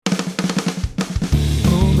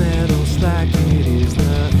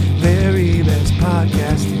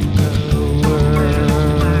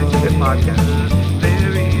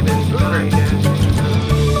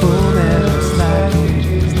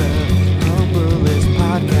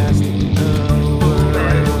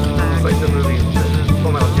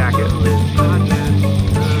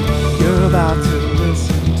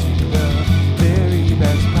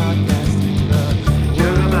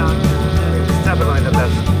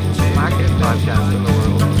podcast in the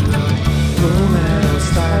world. Full Metal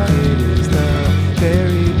Slacket is the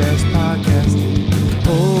very best podcast in the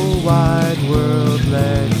whole wide world.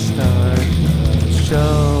 Let's start the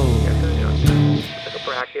show. It's like a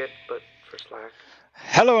bracket, but for Slack.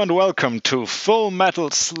 Hello and welcome to Full Metal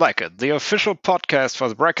Slacket, the official podcast for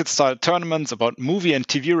the bracket-style tournaments about movie and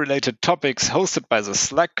TV-related topics hosted by the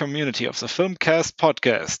Slack community of the Filmcast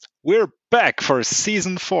podcast. We're back for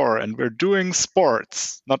Season 4 and we're doing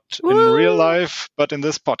sports, not in real life, but in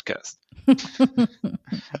this podcast.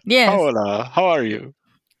 Yes. Paola, how are you?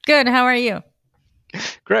 Good. How are you?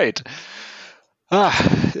 Great.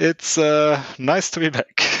 It's nice to be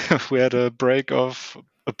back. We had a break of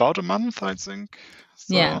about a month, I think.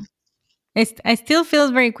 So. Yeah. I still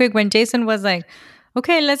feel very quick when Jason was like,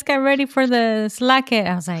 okay, let's get ready for the Slacket.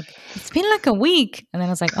 I was like, it's been like a week. And then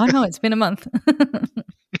I was like, oh no, it's been a month.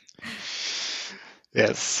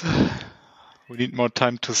 Yes. We need more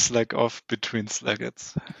time to slack off between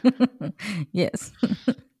Slackets. Yes.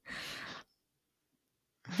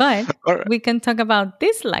 But Right. we can talk about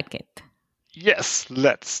this Slacket. Yes,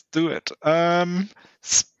 let's do it.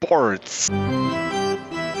 Sports.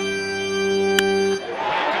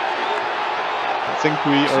 I think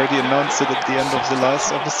we already announced it at the end of the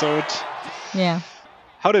last episode. Yeah.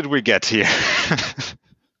 How did we get here?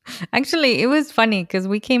 Actually, it was funny because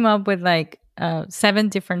we came up with like 7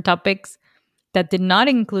 different topics that did not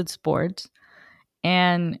include sports.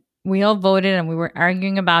 And we all voted and we were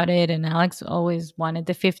arguing about it. And Alex always wanted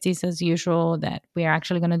the 50s as usual that we are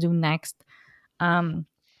actually going to do next.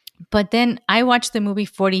 But then I watched the movie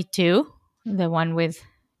 42, the one with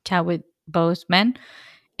Chadwick Boseman.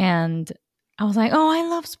 And I was like, oh, I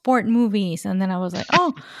love sport movies. And then I was like,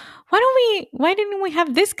 oh, why didn't we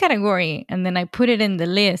have this category? And then I put it in the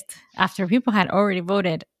list after people had already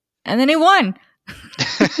voted. And then it won.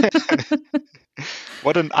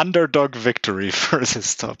 What an underdog victory for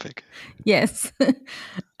this topic. Yes.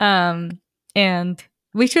 And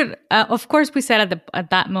we should, of course, we said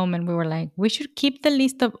at that moment, we were like, we should keep the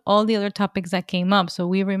list of all the other topics that came up so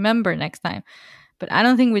we remember next time. But I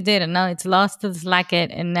don't think we did. And now it's lost to the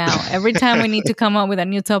Slacket. And now every time we need to come up with a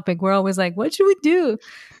new topic, we're always like, what should we do?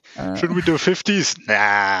 Should we do 50s?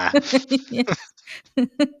 Nah.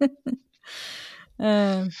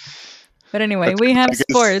 But anyway, we have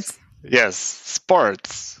sports. Yes,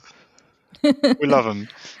 sports. We love them.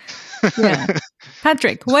 Yeah.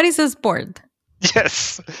 Patrick, what is a sport?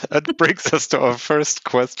 Yes, that brings us to our first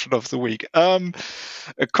question of the week.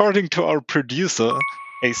 According to our producer,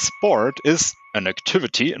 a sport is an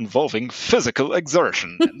activity involving physical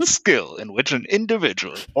exertion and skill in which an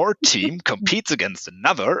individual or team competes against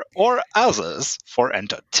another or others for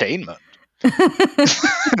entertainment.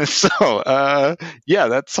 So, yeah,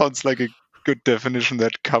 that sounds like a good definition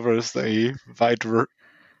that covers a wide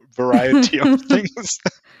variety of things.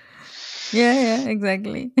 Yeah,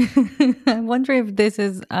 exactly. I wonder if this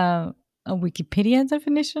is a Wikipedia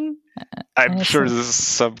definition. I'm sure this is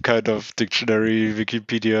some kind of dictionary,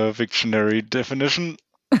 Wikipedia dictionary definition,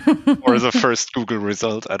 or the first Google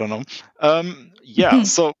result. I don't know. Yeah,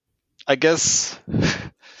 so I guess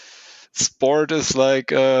sport is like,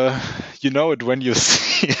 you know it when you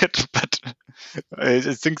see it, but I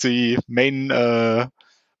think the main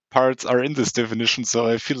parts are in this definition. So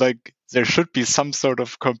I feel like there should be some sort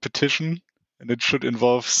of competition, and it should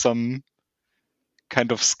involve some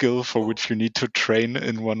kind of skill for which you need to train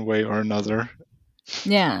in one way or another.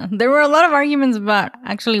 Yeah, there were a lot of arguments about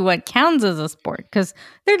actually what counts as a sport, because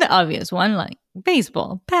they're the obvious one, like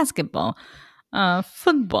baseball, basketball,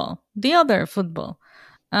 football, the other football.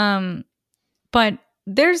 But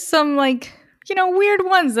there's some weird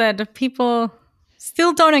ones that people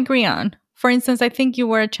still don't agree on. For instance, I think you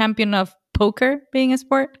were a champion of poker being a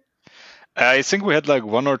sport. I think we had like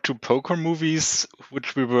 1 or 2 poker movies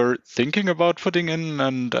which we were thinking about putting in,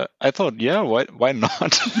 and I thought, yeah, why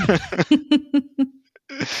not?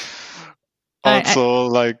 Also,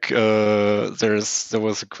 there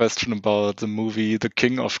was a question about the movie The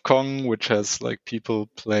King of Kong, which has like people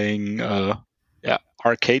playing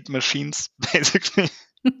arcade machines, basically.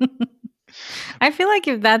 I feel like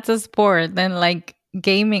if that's a sport, then like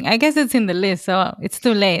gaming, I guess it's in the list, so it's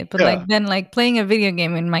too late. But then playing a video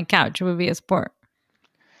game in my couch would be a sport.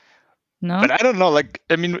 No? But I don't know,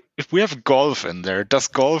 I mean, if we have golf in there, does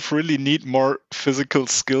golf really need more physical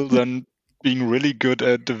skill than being really good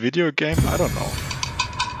at the video game? I don't know.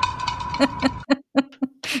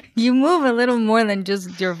 You move a little more than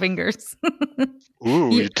just your fingers.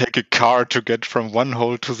 Ooh, you take a car to get from one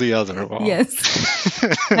hole to the other. Wow. Yes.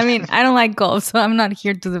 I mean, I don't like golf, so I'm not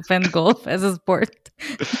here to defend golf as a sport.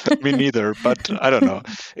 Me neither, but I don't know.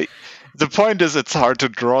 The point is, it's hard to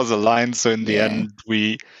draw the line. So in the Yeah. end,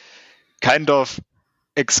 we kind of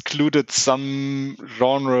excluded some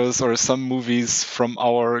genres or some movies from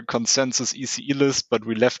our consensus ECE list, but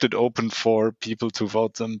we left it open for people to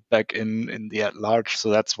vote them back in the at large. So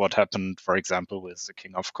that's what happened, for example, with The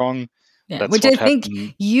King of Kong. Yeah, That's which what I think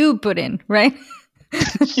happened. you put in, right?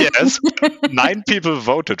 Yes, 9 people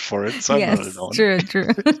voted for it, so I'm not Yes, alone. true.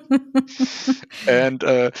 And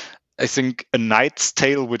I think A Knight's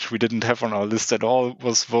Tale, which we didn't have on our list at all,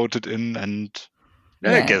 was voted in, and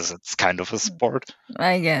I Yeah. guess it's kind of a sport.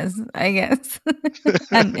 I guess.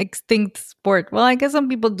 An extinct sport. Well, I guess some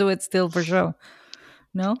people do it still for show.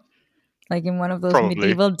 No? Like in one of those Probably.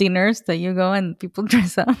 medieval dinners that you go and people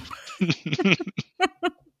dress up.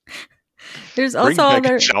 There's Bring also back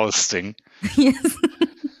other jousting. yes.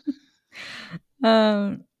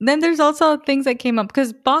 Then there's also things that came up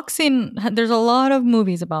because boxing. There's a lot of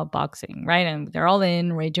movies about boxing, right? And they're all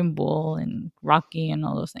in Raging Bull and Rocky and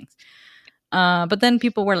all those things. But then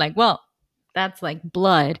people were like, "Well, that's like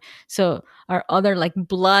blood. So are other like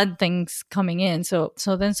blood things coming in?" So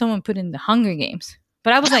then someone put in the Hunger Games,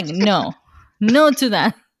 but I was like, "No, no to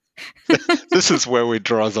that." This is where we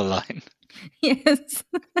draw the line. Yes.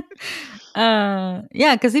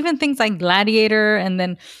 Yeah, because even things like Gladiator, and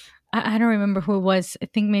then I don't remember who it was. I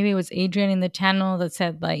think maybe it was Adrian in the channel that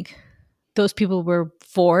said like those people were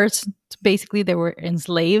forced. Basically, they were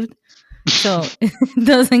enslaved, so it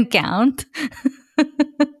doesn't count.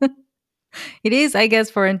 It is, I guess,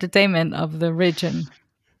 for entertainment of the rich and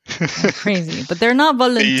crazy, but they're not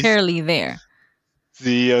voluntarily there.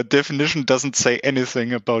 The definition doesn't say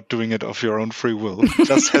anything about doing it of your own free will. It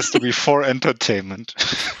just has to be for entertainment.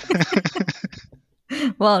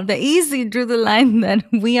 Well, the easy drew the line that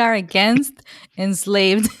we are against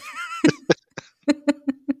enslaved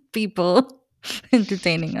people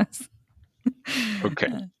entertaining us. Okay.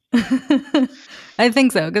 I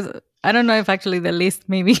think so, because I don't know if actually the list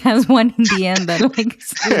maybe has one in the end that like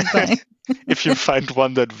stood by. If you find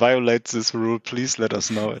one that violates this rule, please let us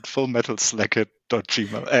know at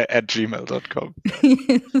fullmetalslacket@gmail.com.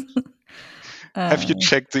 Have you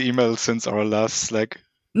checked the email since our last Slack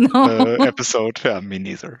No. episode? Yeah, me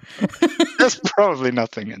neither. There's probably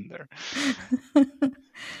nothing in there.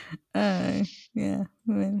 Yeah,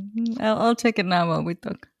 I'll check it now while we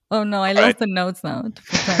talk. Oh no, I lost the notes now.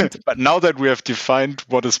 But now that we have defined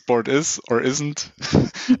what a sport is or isn't,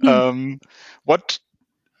 what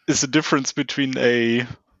is the difference between a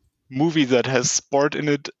movie that has sport in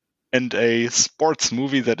it and a sports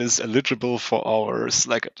movie that is eligible for our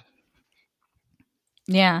Slacket?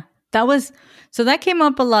 Yeah, that came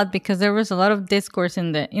up a lot because there was a lot of discourse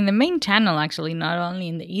in the main channel, actually, not only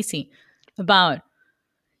in the EC, about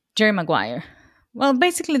Jerry Maguire. Well,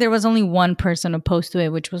 basically, there was only one person opposed to it,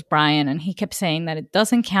 which was Brian, and he kept saying that it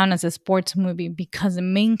doesn't count as a sports movie because the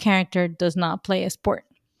main character does not play a sport.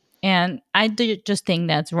 And I just think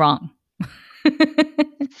that's wrong.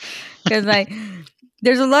 Because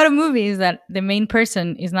there's a lot of movies that the main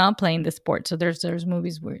person is not playing the sport. So there's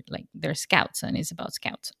movies where like they're scouts and it's about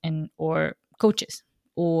scouts or coaches,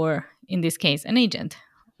 or in this case, an agent,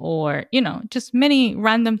 or just many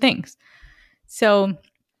random things. So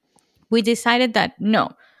we decided that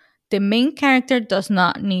no, the main character does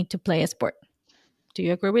not need to play a sport. Do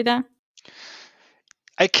you agree with that?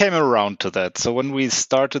 I came around to that. So when we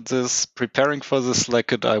started this, preparing for this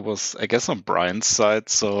Slacket, I was, I guess, on Brian's side.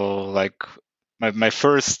 So like my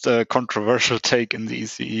first controversial take in the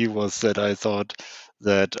ECE was that I thought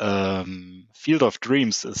that Field of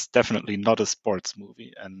Dreams is definitely not a sports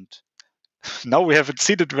movie. And now we have it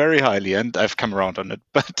seated very highly, and I've come around on it.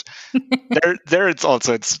 But there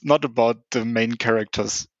it's not about the main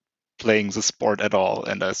characters playing the sport at all.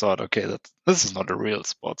 And I thought, okay, this is not a real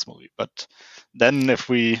sports movie. But then I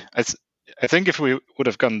think if we would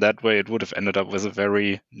have gone that way, it would have ended up with a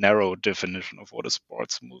very narrow definition of what a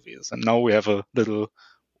sports movie is. And now we have a little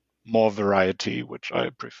more variety, which I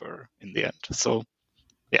prefer in the end. So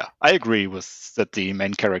yeah, I agree with that the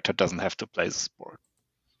main character doesn't have to play the sport.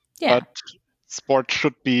 Yeah. But sport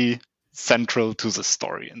should be central to the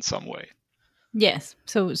story in some way. Yes.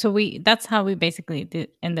 So that's how we basically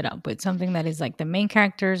ended up with something that is like the main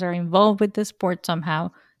characters are involved with the sport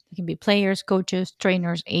somehow. They can be players, coaches,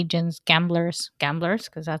 trainers, agents, gamblers,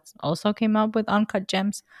 because that's also came up with Uncut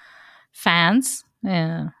Gems, fans,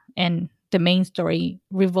 and the main story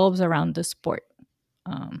revolves around the sport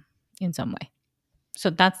in some way. So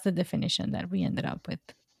that's the definition that we ended up with,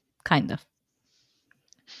 kind of.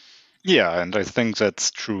 Yeah, and I think that's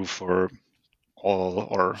true for all,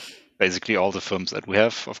 or basically all the films that we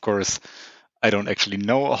have. Of course, I don't actually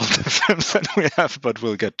know all the films that we have, but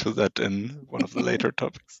we'll get to that in one of the later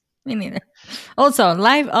topics. Me neither. Also,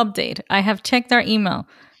 live update. I have checked our email.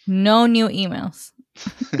 No new emails.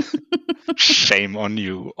 Shame on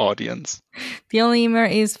you, audience. The only email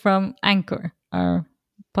is from Anchor, our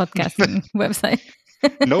podcasting website.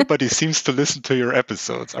 Nobody seems to listen to your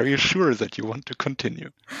episodes. Are you sure that you want to continue?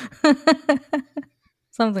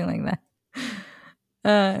 Something like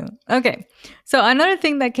that. Okay. So another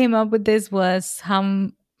thing that came up with this was how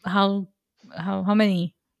how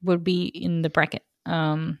many would be in the bracket.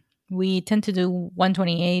 We tend to do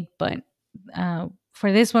 128, but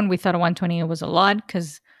for this one we thought 128 was a lot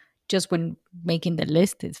because just when making the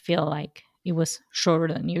list, it feel like it was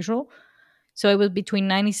shorter than usual. So it was between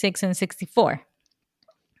 96 and 64,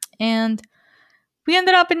 and we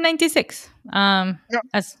ended up in 96. Yeah.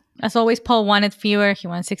 As always, Paul wanted fewer. He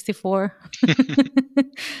wanted 64.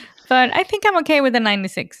 But I think I'm okay with the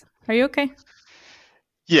 96. Are you okay?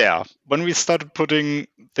 Yeah. When we started putting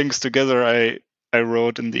things together, I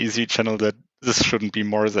wrote in the Easy channel that this shouldn't be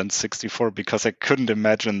more than 64 because I couldn't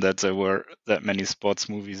imagine that there were that many sports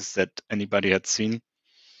movies that anybody had seen.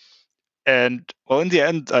 And well, in the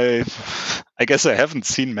end, I guess I haven't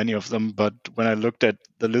seen many of them, but when I looked at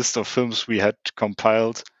the list of films we had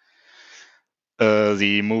compiled,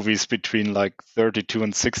 the movies between like 32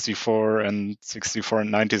 and 64 and 64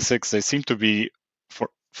 and 96, they seem to be,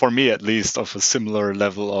 for me at least, of a similar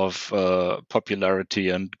level of popularity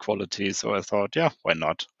and quality. So I thought, yeah, why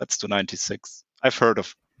not? Let's do 96. I've heard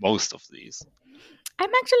of most of these.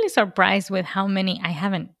 I'm actually surprised with how many I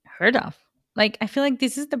haven't heard of. Like, I feel like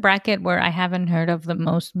this is the bracket where I haven't heard of the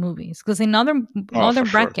most movies. Because in Oh, other for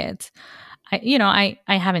sure. brackets, I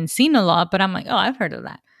haven't seen a lot, but I'm like, oh, I've heard of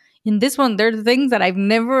that. In this one, there are things that I've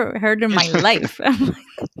never heard in my life. I'm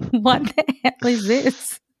like, what the hell is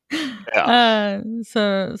this? Yeah.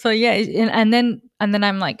 So yeah, and then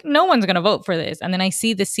I'm like, no one's gonna vote for this, and then I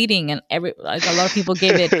see the seating, and a lot of people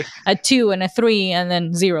gave it a 2 and a 3, and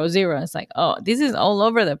then 0 0. It's like, oh, this is all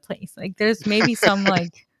over the place. Like, there's maybe some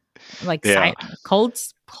Yeah.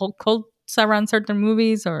 cults around certain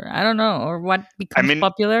movies, or I don't know, or what becomes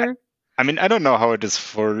popular. I mean, I don't know how it is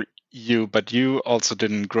for you, but you also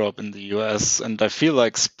didn't grow up in the US. And I feel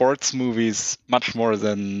like sports movies, much more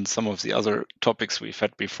than some of the other topics we've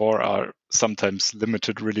had before, are sometimes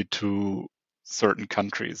limited really to certain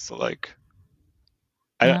countries. So, like,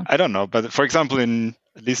 Yeah. I don't know. But for example,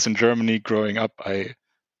 at least in Germany, growing up, I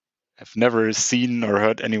have never seen or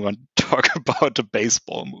heard anyone talk about a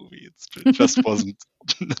baseball movie. It just wasn't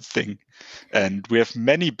a thing. And we have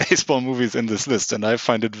many baseball movies in this list, and I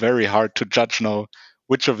find it very hard to judge now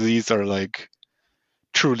which of these are like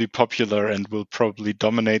truly popular and will probably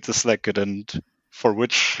dominate the Slacket, and for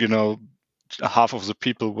which, half of the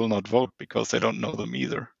people will not vote because they don't know them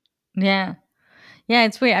either. Yeah. Yeah,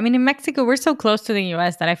 it's weird. I mean, in Mexico, we're so close to the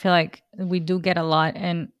US that I feel like we do get a lot.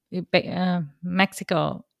 And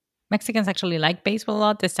Mexicans actually like baseball a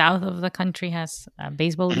lot. The south of the country has a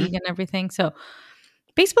baseball league and everything. So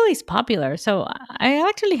baseball is popular. So I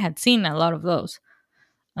actually had seen a lot of those.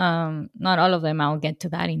 Not all of them. I'll get to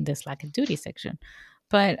that in the Slack and Duty section.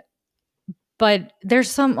 But there's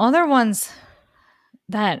some other ones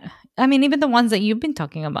that, I mean, even the ones that you've been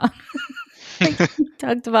talking about. Like, you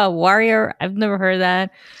talked about Warrior. I've never heard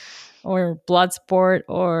that. Or Bloodsport,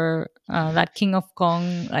 or that King of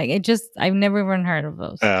Kong. Like, I've never even heard of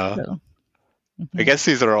those. So, I guess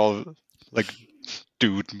these are all like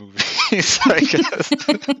dude movies, I guess.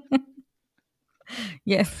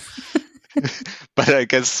 Yes. But I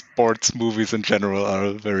guess sports movies in general are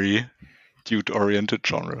a very dude-oriented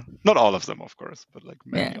genre. Not all of them, of course, but like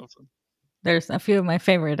many of them. There's a few of my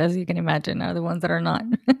favorite, as you can imagine, are the ones that are not.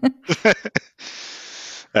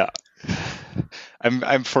 Yeah.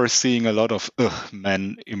 I'm foreseeing a lot of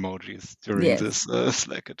men emojis during this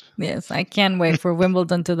Slacket. Yes, I can't wait for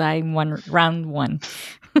Wimbledon to die in round one.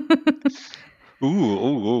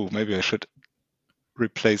 Ooh, maybe I should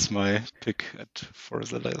replace my pick for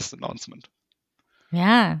the last announcement.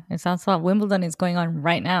 Yeah, it sounds like Wimbledon is going on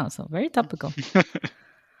right now, so very topical.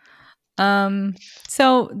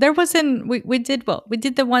 So there wasn't, we did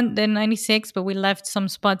the 96, but we left some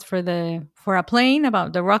spots for a plane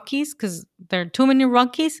about the Rockies because there are too many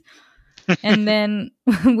Rockies. And then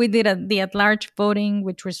we did the at-large voting,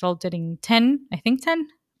 which resulted in 10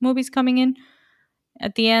 movies coming in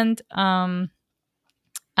at the end.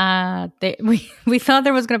 We thought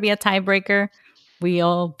there was going to be a tiebreaker. We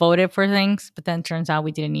all voted for things, but then turns out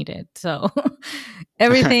we didn't need it. So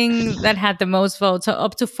everything that had the most votes, so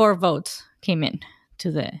up to 4 votes, came in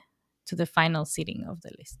to the final seating of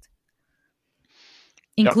the list,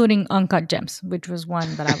 including Uncut Gems, which was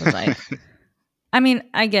one that I was like, I mean,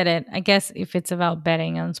 I get it. I guess if it's about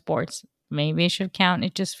betting on sports, maybe it should count.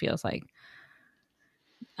 It just feels like,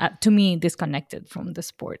 to me, disconnected from the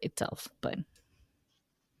sport itself. But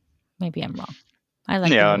maybe I'm wrong. I like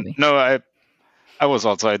the Yeah, movie. no, I was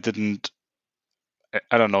also, I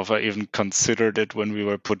don't know if I even considered it when we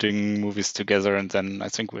were putting movies together, and then I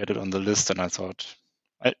think we had it on the list, and I thought,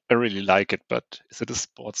 I really like it, but is it a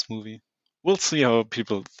sports movie? We'll see how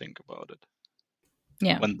people think about it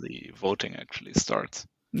Yeah. when the voting actually starts.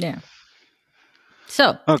 Yeah.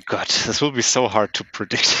 So Oh God, this will be so hard to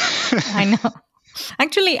predict. I know.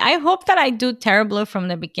 Actually, I hope that I do terrible from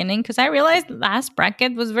the beginning, because I realized last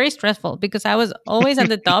bracket was very stressful because I was always at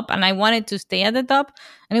the top and I wanted to stay at the top,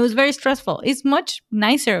 and it was very stressful. It's much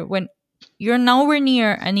nicer when you're nowhere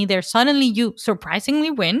near and either suddenly you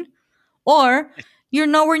surprisingly win, or you're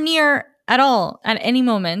nowhere near at all at any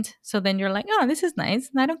moment. So then you're like, oh, this is nice.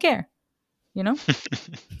 And I don't care. You know?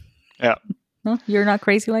 Yeah. No, you're not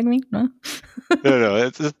crazy like me. No. No,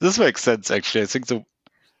 this makes sense actually. I think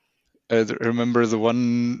I remember the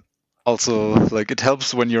one also, like, it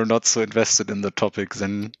helps when you're not so invested in the topic,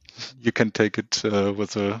 then you can take it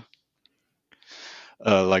with a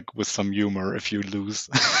like with some humor if you lose.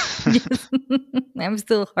 Yes. I'm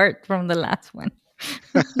still hurt from the last one.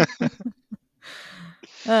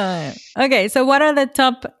 Okay, so what are the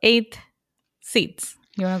top 8 seats?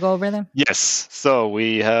 You want to go over them? Yes. So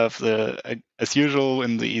we have as usual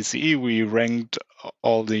in the ECE, we ranked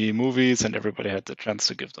all the movies and everybody had the chance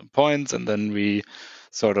to give them points. And then we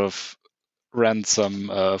sort of ran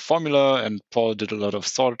some formula, and Paul did a lot of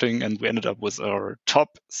sorting, and we ended up with our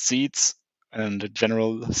top seats and a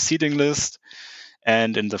general seating list.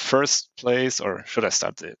 And in the first place, or should I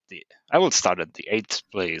start I will start at the 8th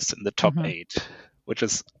place in the top 8, which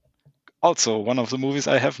is also one of the movies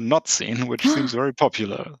I have not seen, which seems very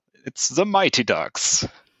popular. It's The Mighty Ducks.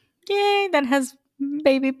 Yay, that has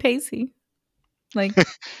baby Pacey. Like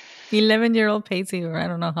 11-year-old Pacey, or I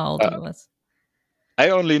don't know how old he was. I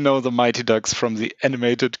only know The Mighty Ducks from the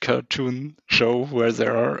animated cartoon show where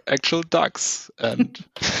there are actual ducks. And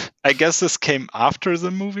I guess this came after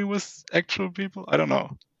the movie with actual people. I don't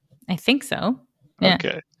know. I think so. Yeah.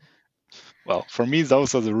 Okay. Well, for me,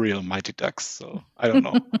 those are the real Mighty Ducks. So I don't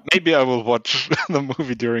know. Maybe I will watch the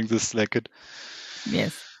movie during this Slacket.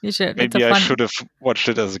 Yes, you should. Maybe I should have watched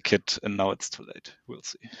it as a kid, and now it's too late. We'll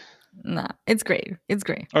see. Nah, it's great. It's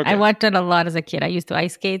great. Okay. I watched it a lot as a kid. I used to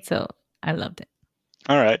ice skate, so I loved it.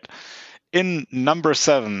 All right. In number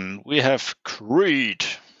 7, we have Creed.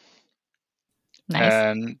 Nice.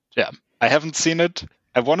 And yeah, I haven't seen it.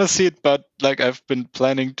 I want to see it, but like I've been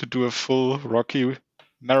planning to do a full Rocky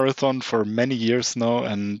marathon for many years now,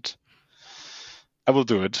 and I will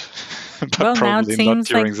do it. But Well, now it probably not seems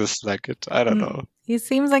during like- this Slacket. I don't know. It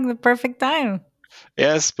seems like the perfect time.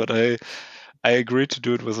 Yes, but I agreed to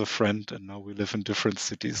do it with a friend, and now we live in different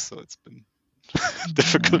cities, so it's been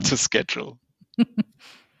difficult to schedule.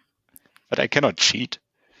 But I cannot cheat.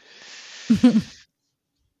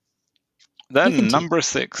 Then number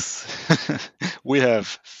 6, we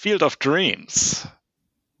have Field of Dreams.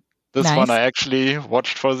 This Nice. one I actually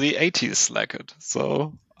watched for the 80s Slacket,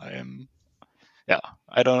 so I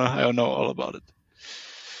don't know all about it.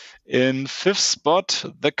 In 5th spot,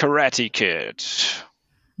 The Karate Kid,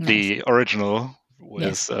 the original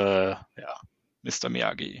with Mr.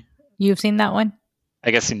 Miyagi. You've seen that one?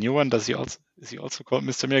 I guess the new one, is he also called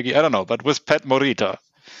Mr. Miyagi? I don't know, but with Pat Morita.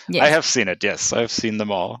 Yes. I have seen it, yes. I've seen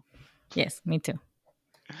them all. Yes, me too.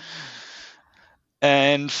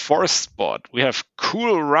 And 4th spot, we have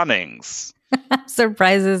Cool Runnings.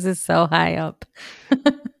 Surprises is so high up.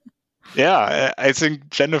 Yeah, I think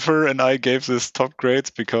Jennifer and I gave this top grades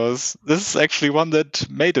because this is actually one that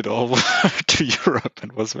made it over to Europe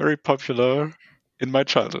and was very popular in my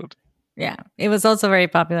childhood. Yeah, it was also very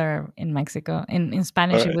popular in Mexico. In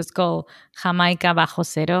Spanish, It was called Jamaica bajo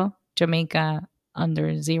cero, Jamaica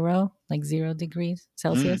under 0, like 0 degrees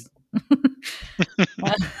Celsius.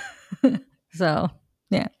 So,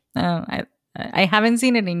 yeah. I haven't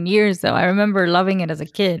seen it in years, though. I remember loving it as a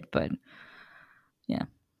kid, but yeah.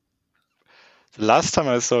 The last time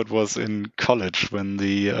I saw it was in college when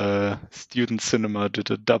the student cinema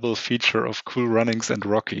did a double feature of Cool Runnings and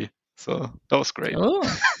Rocky. So that was great. Oh.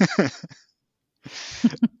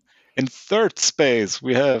 In 3rd space,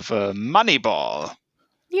 we have Moneyball.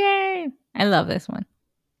 Yay! I love this one.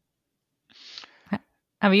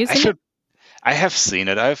 Have you seen it? I have seen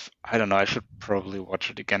it. I don't know. I should probably watch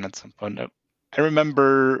it again at some point. I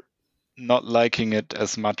remember not liking it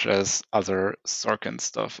as much as other Sorkin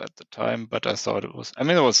stuff at the time, but I thought it was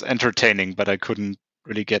entertaining, but I couldn't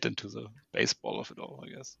really get into the baseball of it all, I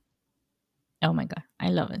guess. Oh my God. I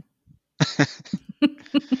love it.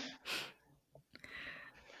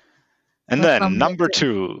 And Or then number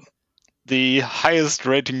Crumbleton. 2, the highest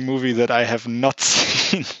rating movie that I have not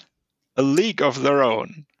seen, A League of Their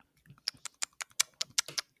Own.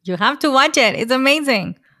 You have to watch it. It's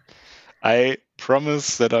amazing. I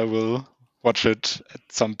promise that I will watch it at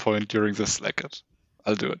some point during the Slacket.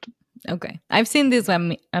 I'll do it. Okay. I've seen this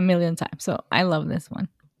one a million times, so I love this one.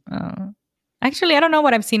 Actually, I don't know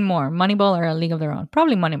what I've seen more, Moneyball or A League of Their Own.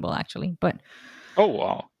 Probably Moneyball, actually. But Oh,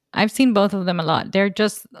 wow. I've seen both of them a lot. They're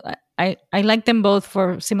just, I like them both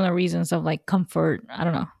for similar reasons of like comfort. I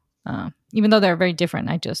don't know. Even though they're very different,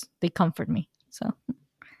 they comfort me. So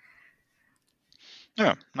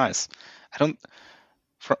Yeah, nice.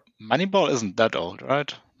 Moneyball isn't that old,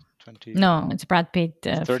 right? 20, no, it's Brad Pitt.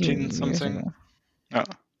 13 years something. ago. Oh.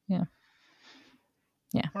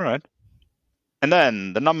 Yeah. All right. And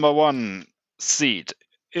then the number 1 seed,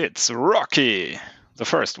 it's Rocky, the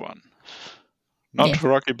first one. Not Yes.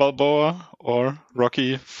 Rocky Balboa or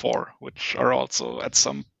Rocky 4, which are also at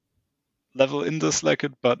some level in the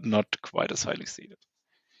Slacket, but not quite as highly seeded.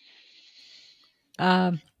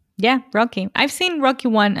 Yeah, Rocky. I've seen Rocky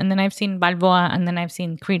 1, and then I've seen Balboa, and then I've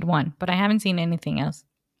seen Creed 1, but I haven't seen anything else.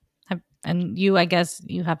 And you, I guess,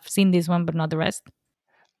 you have seen this one, but not the rest.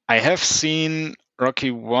 I have seen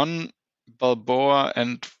Rocky 1, Balboa,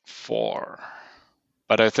 and 4.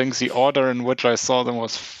 But I think the order in which I saw them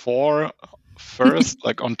was 4 first,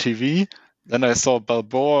 like on TV. Then I saw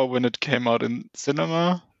Balboa when it came out in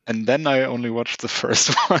cinema. And then I only watched the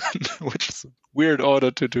first one, which is a weird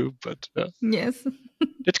order to do, but Yes.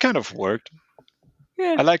 it kind of worked.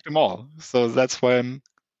 Yeah. I like them all. So that's why I'm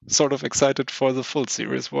sort of excited for the full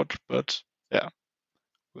series watch. But yeah,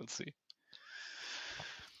 we'll see.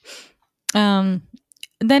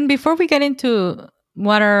 Then before we get into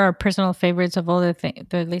what are our personal favorites of all the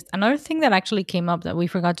list, another thing that actually came up that we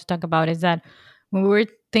forgot to talk about is that when we were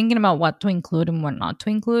thinking about what to include and what not to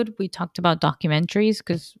include, we talked about documentaries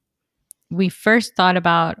because we first thought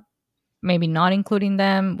about maybe not including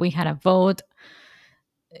them. We had a vote.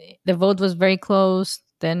 The vote was very close.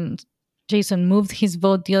 Then Jason moved his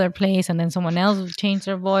vote the other place, and then someone else changed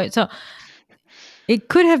their vote. So it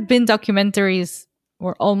could have been documentaries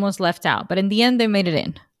were almost left out, but in the end, they made it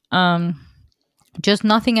in. Just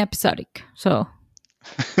nothing episodic. So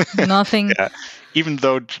nothing. Yeah. Even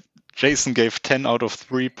though Jason gave 10 out of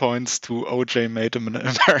 3 points to OJ Made in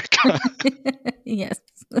America. Yes.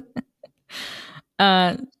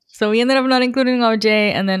 So we ended up not including OJ,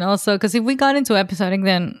 and then also because if we got into episodic,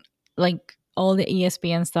 then like all the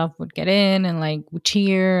ESPN stuff would get in, and like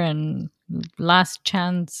Cheer and Last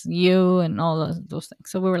Chance You and all those things.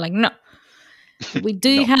 So we were like, no. But we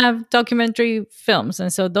do have documentary films,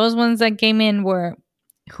 and so those ones that came in were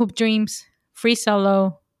Hoop Dreams, Free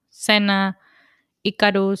Solo, Senna,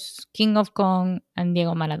 Icarus, King of Kong, and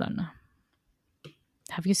Diego Maradona.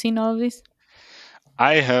 Have you seen all of these?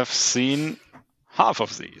 I have seen half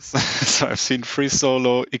of these. So I've seen Free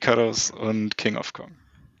Solo, Icarus, and King of Kong.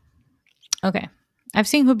 Okay. I've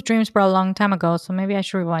seen Hoop Dreams for a long time ago, so maybe I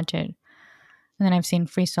should rewatch it. And then I've seen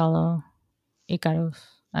Free Solo, Icarus,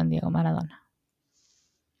 and Diego Maradona.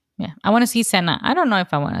 Yeah. I want to see Senna. I don't know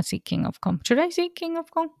if I want to see King of Kong. Should I see King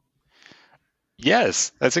of Kong?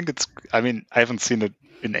 Yes, I think I haven't seen it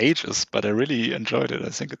in ages, but I really enjoyed it. I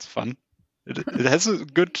think it's fun. It has a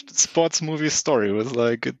good sports movie story with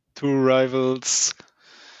like 2 rivals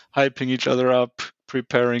hyping each other up,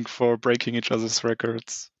 preparing for breaking each other's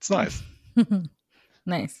records. It's nice.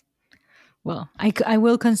 Nice. Well, I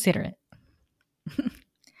will consider it.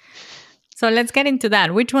 So let's get into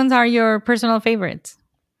that. Which ones are your personal favorites?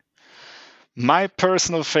 My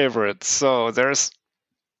personal favorites. So there's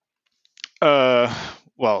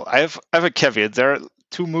well, I have a caveat. There are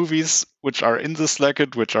 2 movies which are in the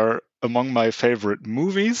Slacket, which are among my favorite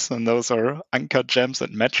movies, and those are Uncut Gems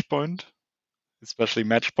and Matchpoint. Especially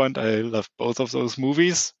Matchpoint. I love both of those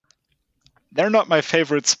movies. They're not my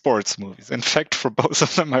favorite sports movies. In fact, for both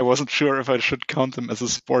of them, I wasn't sure if I should count them as a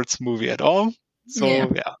sports movie at all. So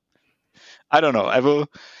yeah. I don't know. I will,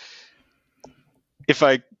 if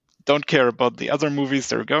I don't care about the other movies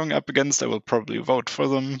they're going up against, I will probably vote for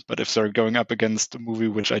them. But if they're going up against a movie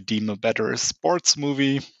which I deem a better sports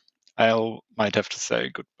movie, might have to say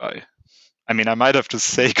goodbye. I mean, I might have to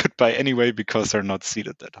say goodbye anyway because they're not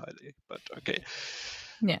seated that highly. But okay.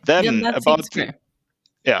 Yeah. Then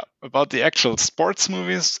about the actual sports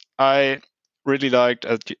movies, I really liked,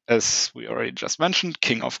 as we already just mentioned,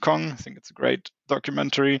 King of Kong. I think it's a great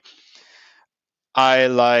documentary. I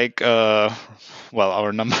like,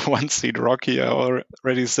 our number 1 seed, Rocky, I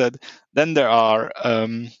already said. Then there are,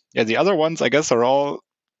 the other ones, I guess, are all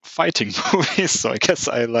fighting movies. So I guess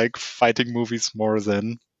I like fighting movies more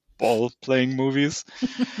than ball-playing movies.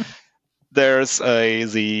 There's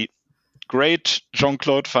the great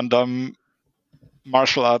Jean-Claude Van Damme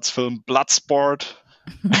martial arts film Bloodsport.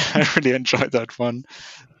 I really enjoyed that one.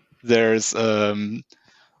 There's the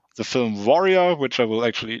film Warrior, which I will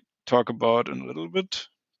actually talk about in a little bit.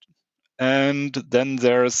 And then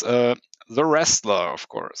there's The Wrestler, of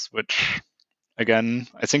course, which, again,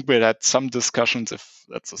 I think we had some discussions if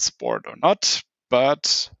that's a sport or not,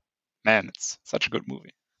 but man, it's such a good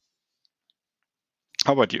movie.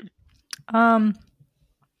 How about you?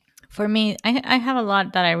 For me, I have a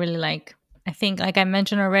lot that I really like. I think, like I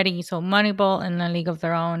mentioned already, so Moneyball and A League of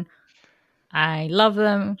Their Own, I love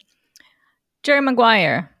them. Jerry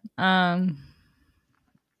Maguire. I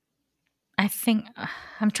think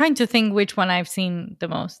I'm trying to think which one I've seen the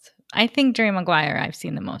most. I think Jerry Maguire I've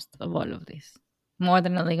seen the most of all of these, more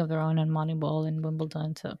than A League of Their Own and Moneyball and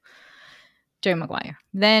Wimbledon. So Jerry Maguire.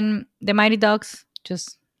 Then The Mighty Ducks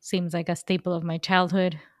just seems like a staple of my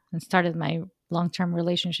childhood and started my long-term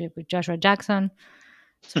relationship with Joshua Jackson.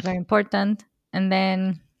 It's very important. And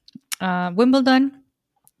then Wimbledon,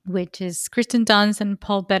 which is Kristen Dunst and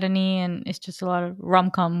Paul Bettany, and it's just a lot of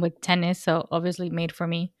rom-com with tennis, so obviously made for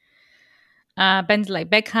me. Bends Like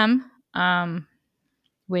Beckham,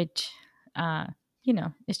 which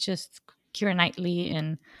it's just Keira Knightley,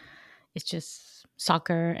 and it's just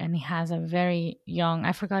soccer, and he has a very young,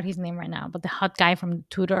 I forgot his name right now, but the hot guy from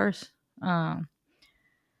Tudors.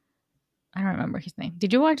 I don't remember his name.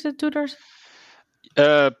 Did you watch the Tudors?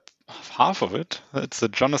 Half of it. It's a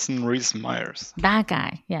Jonathan Rhys Meyers. That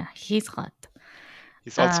guy, yeah, he's hot.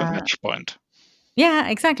 He's also Match Point. Yeah,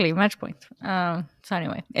 exactly, Match Point. So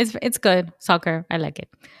anyway, it's good soccer. I like it.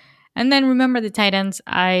 And then Remember the Titans.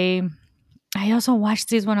 I also watched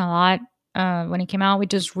this one a lot when it came out. We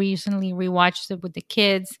just recently rewatched it with the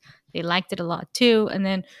kids. They liked it a lot too. And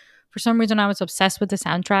then for some reason, I was obsessed with the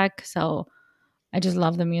soundtrack. So I just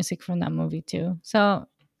love the music from that movie too. So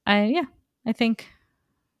I think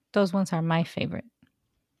those ones are my favorite.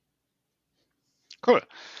 Cool.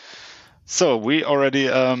 So we already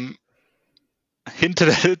hinted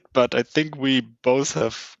at it, but I think we both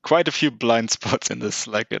have quite a few blind spots in this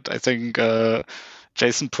Slacket. I think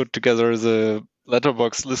Jason put together the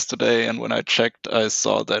letterbox list today, and when I checked, I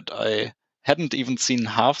saw that I hadn't even seen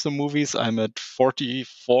half the movies. I'm at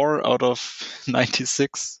 44 out of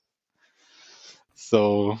 96.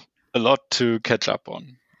 So a lot to catch up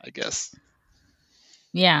on, I guess.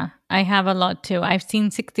 Yeah, I have a lot too. I've seen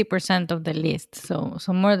 60% of the list, so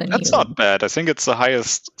more than That's you. not bad. I think it's the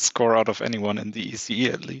highest score out of anyone in the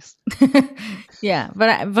ECE, at least. Yeah, but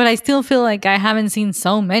I still feel like I haven't seen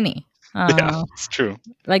so many. Yeah, it's true.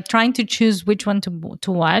 Like trying to choose which one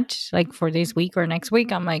to watch, like for this week or next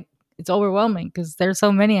week, I'm like, it's overwhelming because there's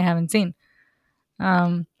so many I haven't seen.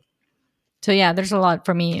 So yeah, there's a lot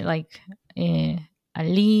for me, like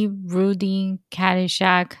Ali, Rudy,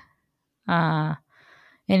 Caddyshack,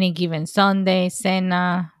 Any Given Sunday,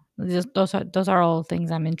 Senna. Those are all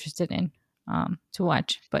things I'm interested in to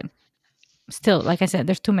watch. But still, like I said,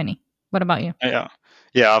 there's too many. What about you?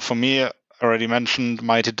 Yeah. For me, I already mentioned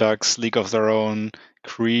Mighty Ducks, League of Their Own,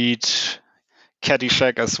 Creed,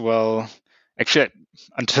 Caddyshack as well. Actually,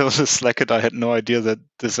 until the Slacket, I had no idea that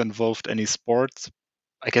this involved any sports.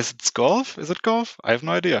 I guess it's golf. Is it golf? I have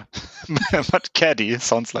no idea. But caddy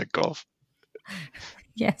sounds like golf.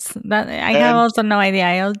 Yes, I have also no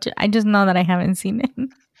idea. I just know that I haven't seen it.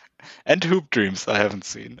 And Hoop Dreams I haven't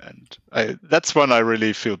seen, and that's one I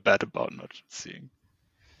really feel bad about not seeing.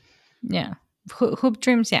 Yeah, Hoop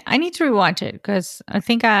Dreams. Yeah, I need to rewatch it because I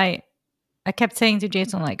think I kept saying to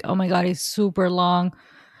Jason like, "Oh my god, it's super long,"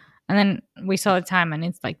 and then we saw the time and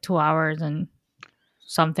it's like 2 hours and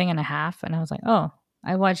something and a half, and I was like, "Oh,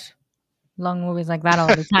 I watch long movies like that all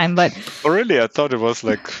the time." But oh really? I thought it was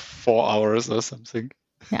like 4 hours or something.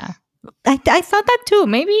 Yeah, I thought that too.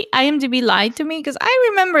 Maybe IMDb lied to me because I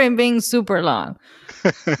remember it being super long.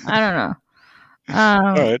 I don't know.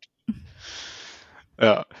 All right.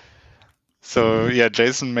 Yeah. So yeah,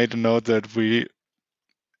 Jason made a note that we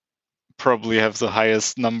probably have the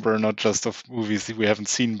highest number, not just of movies we haven't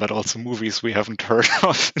seen, but also movies we haven't heard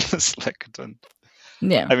of in the Slacket. And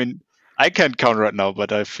yeah, I mean, I can't count right now,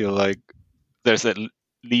 but I feel like there's at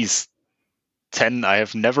least 10 I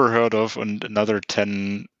have never heard of, and another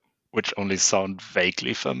 10 which only sound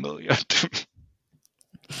vaguely familiar to me.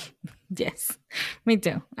 Yes, me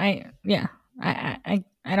too. I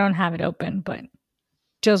don't have it open, but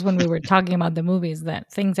just when we were talking about the movies, that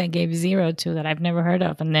things I gave 0 to that I've never heard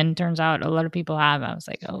of, and then turns out a lot of people have. I was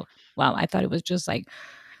like, oh wow, I thought it was just like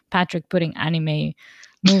Patrick putting anime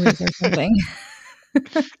movies or something.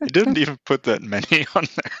 He didn't even put that many on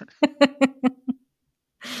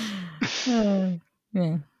there.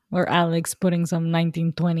 Yeah. or Alex putting some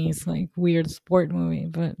 1920s like weird sport movie,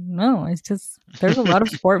 but no, it's just there's a lot of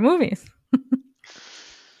sport movies.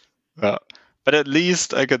 Yeah. But at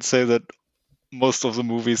least I can say that most of the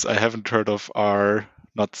movies I haven't heard of are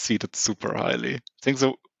not seated super highly. I think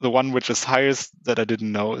the one which is highest that I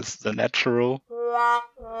didn't know is The Natural,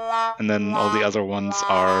 and then all the other ones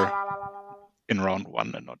are in round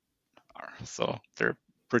one and not R, so they're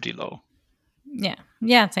pretty low.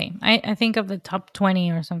 Yeah, same. I think of the top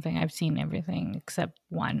 20 or something, I've seen everything except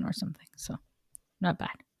one or something, so not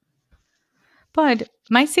bad. But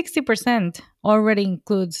my 60% already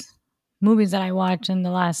includes movies that I watched in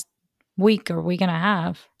the last week or week and a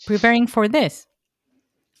half preparing for this.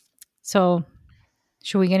 So,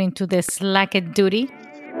 should we get into this Slacket duty?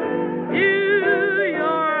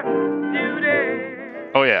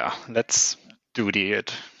 Oh yeah, let's duty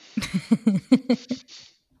it.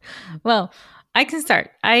 Well, I can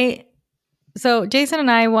start. So Jason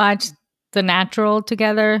and I watched The Natural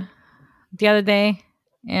together the other day,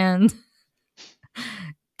 and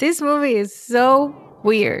this movie is so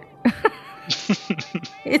weird.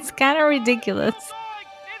 It's kind of ridiculous.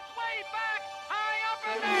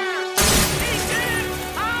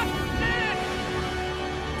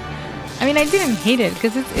 I mean, I didn't hate it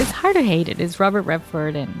because it's hard to hate it. It's Robert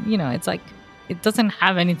Redford, and it's like it doesn't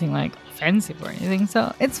have anything like offensive or anything,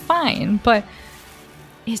 so it's fine. But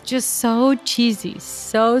it's just so cheesy,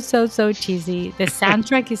 so cheesy. The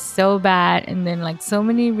soundtrack is so bad, and then like so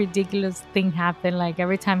many ridiculous things happen. Like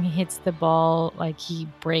every time he hits the ball, like he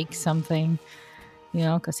breaks something,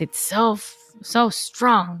 because it's so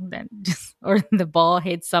strong that or the ball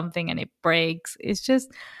hits something and it breaks. It's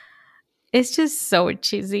just so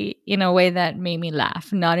cheesy in a way that made me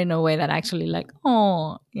laugh, not in a way that actually like,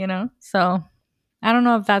 oh, So I don't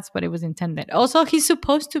know if that's what it was intended. Also, he's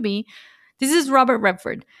supposed to be, this is Robert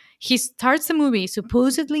Redford. He starts the movie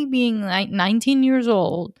supposedly being like 19 years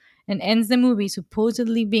old and ends the movie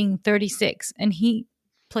supposedly being 36. And he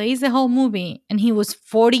plays the whole movie and he was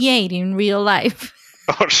 48 in real life.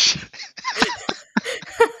 Oh shit.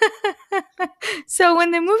 So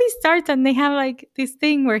when the movie starts and they have like this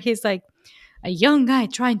thing where he's like a young guy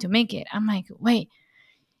trying to make it, I'm like, wait,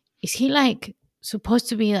 is he like supposed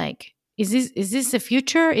to be like, is this the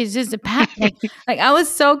future? Is this the past? Like I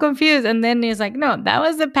was so confused. And then he's like, no, that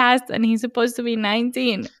was the past and he's supposed to be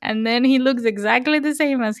 19. And then he looks exactly the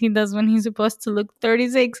same as he does when he's supposed to look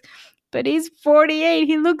 36. But he's 48.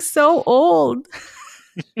 He looks so old.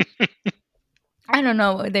 I don't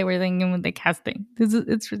know what they were thinking with the casting.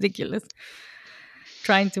 It's ridiculous.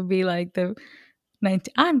 Trying to be like the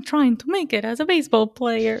 19. I'm trying to make it as a baseball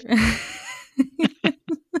player.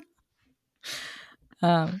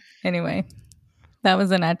 Anyway, that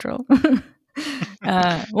was a natural.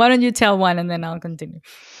 Why don't you tell one and then I'll continue?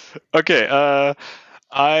 Okay,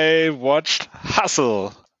 I watched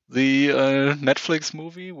Hustle, the Netflix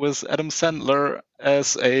movie with Adam Sandler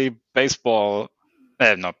as a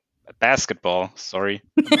basketball, sorry,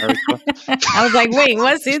 America. I was like, wait,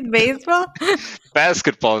 was it baseball?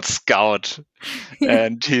 Basketball scout.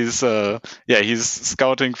 And he's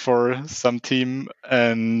scouting for some team,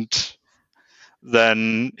 and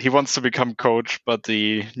then he wants to become coach, but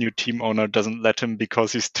the new team owner doesn't let him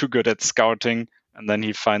because he's too good at scouting. And then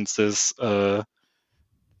he finds this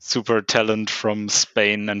super talent from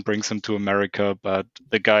Spain and brings him to America, but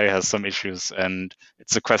the guy has some issues, and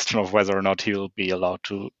it's a question of whether or not he'll be allowed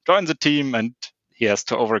to join the team, and he has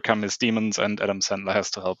to overcome his demons, and Adam Sandler has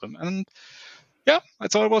to help him. And yeah, I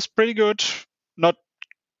thought it was pretty good. Not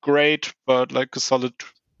great, but like a solid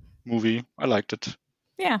movie. I liked it.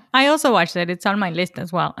 Yeah, I also watched it. It's on my list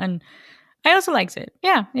as well, and I also liked it.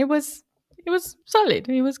 Yeah, it was solid.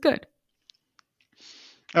 It was good.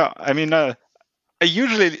 Yeah, I mean, I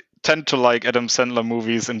usually tend to like Adam Sandler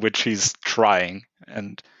movies in which he's trying,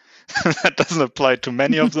 and that doesn't apply to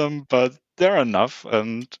many of them, but there are enough.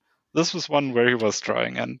 And this was one where he was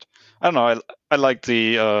trying, and I don't know. I like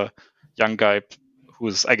the young guy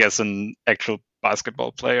who's, I guess, an actual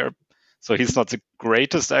basketball player. So he's not the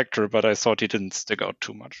greatest actor, but I thought he didn't stick out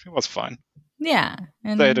too much. He was fine. Yeah,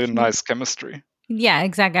 and They had a nice chemistry. Yeah,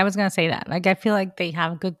 exactly. I was gonna say that. Like, I feel like they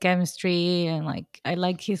have good chemistry, and like I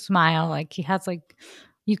like his smile. Like he has like,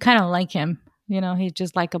 you kind of like him. He's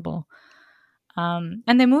just likable. And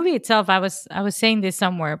the movie itself, I was saying this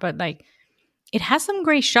somewhere, but like, it has some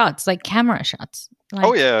great shots, like camera shots. Like,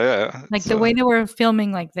 oh yeah. Like the way they were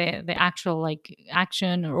filming, like the actual like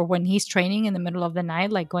action, or when he's training in the middle of the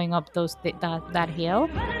night, like going up that hill.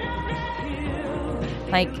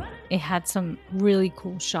 Like it had some really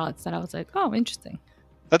cool shots that I was like, oh, interesting.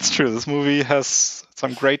 That's true. This movie has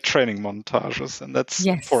some great training montages, and that's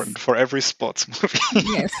Yes. important for every sports movie.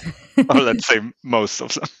 Yes. Or let's say most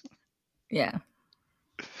of them. Yeah.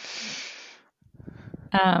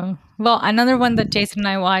 Well, another one that Jason and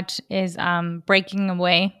I watched is Breaking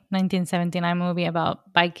Away, 1979 movie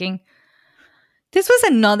about biking. This was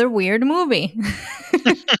another weird movie.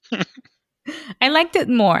 I liked it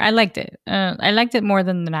more. I liked it. I liked it more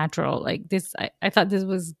than The Natural. Like this, I thought this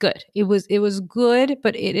was good. It was good,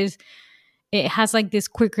 but it has like this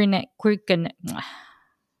quick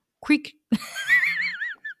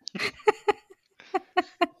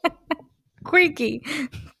quirky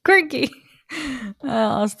quirky.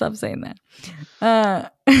 I'll stop saying that.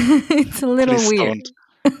 It's a little Please weird. don't.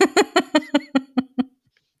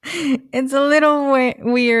 It's a little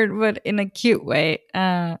weird, but in a cute way.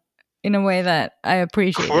 In a way that I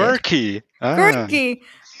appreciated. Quirky. Quirky,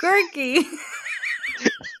 quirky.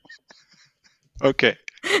 Okay.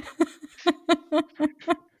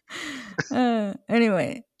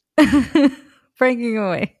 Anyway, breaking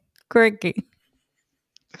away, quirky.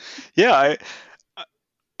 Yeah,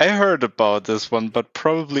 I heard about this one, but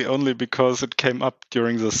probably only because it came up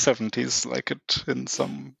during the 70s, like it in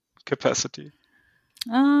some capacity.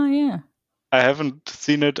 Oh yeah. I haven't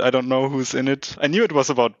seen it. I don't know who's in it. I knew it was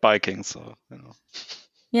about biking, so you know.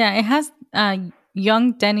 Yeah, it has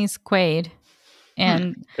young Dennis Quaid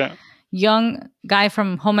and Yeah. young guy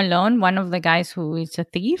from Home Alone, one of the guys who is a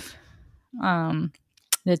thief,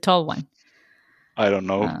 the tall one. I don't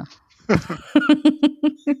know.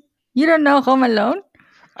 You don't know Home Alone?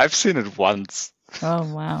 I've seen it once. Oh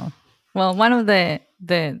wow. Well, one of the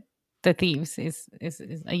thieves is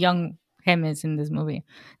a young him is in this movie.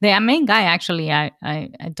 The main guy actually I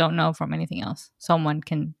don't know from anything else. Someone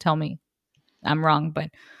can tell me I'm wrong,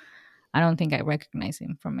 but I don't think I recognize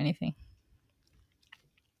him from anything.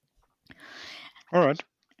 All right.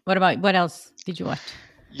 What else did you watch?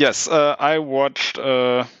 Yes, I watched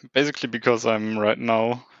basically because I'm right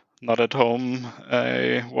now not at home.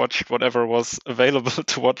 I watched whatever was available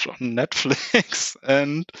to watch on Netflix,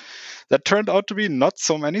 and that turned out to be not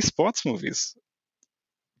so many sports movies.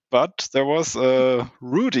 But there was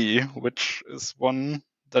Rudy, which is one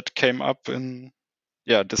that came up in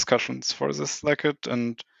discussions for the Slacket,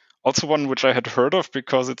 and also one which I had heard of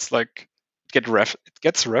because it's like it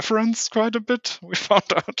gets referenced quite a bit. We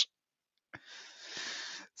found out.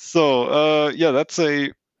 So that's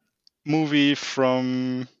a movie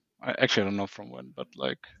from actually I don't know from when, but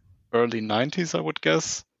like early 90s, I would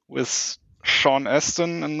guess, with Sean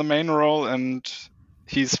Astin in the main role, and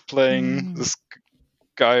he's playing this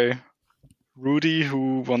guy Rudy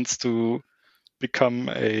who wants to become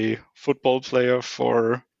a football player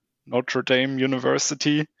for Notre Dame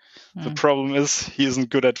University. The problem is he isn't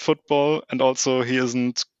good at football, and also he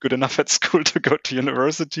isn't good enough at school to go to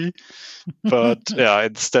university. But yeah,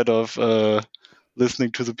 instead of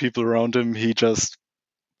listening to the people around him, he just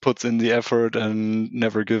puts in the effort and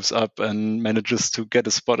never gives up and manages to get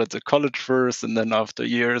a spot at the college first, and then after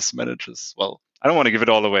years manages, well, I don't want to give it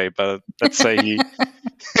all away, but let's say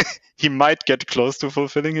he might get close to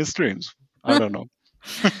fulfilling his dreams. I don't know.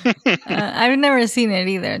 I've never seen it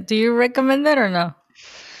either. Do you recommend it or no?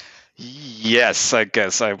 Yes, I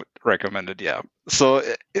guess I would recommend it, yeah. So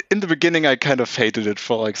in the beginning, I kind of hated it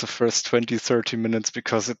for like the first 20, 30 minutes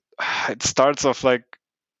because it starts off like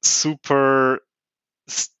super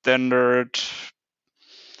standard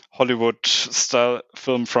Hollywood style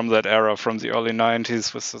film from that era, from the early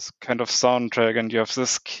 90s, with this kind of soundtrack, and you have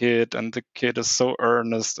this kid, and the kid is so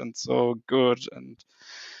earnest and so good, and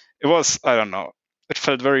it was, I don't know, it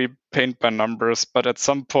felt very paint by numbers, but at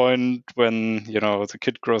some point when, the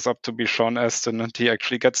kid grows up to be Sean Astin and he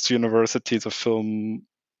actually gets to university, the film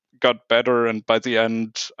got better, and by the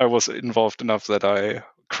end I was involved enough that I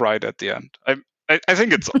cried at the end. I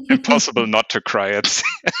think it's impossible not to cry at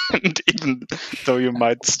the end, even though you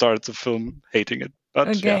might start the film hating it. But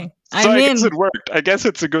Okay. yeah. So I guess it worked. I guess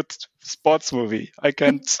it's a good sports movie. I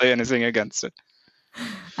can't say anything against it.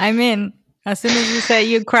 I'm in. As soon as you say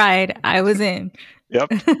you cried, I was in.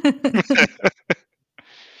 Yep.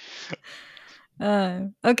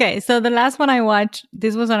 Okay, so the last one I watched,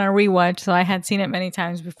 this was on a rewatch, so I had seen it many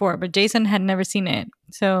times before, but Jason had never seen it.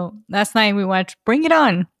 So last night we watched Bring It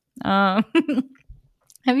On.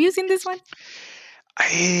 Have you seen this one?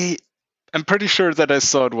 I'm pretty sure that I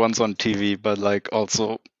saw it once on TV, but like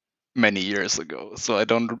also many years ago. So I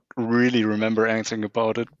don't really remember anything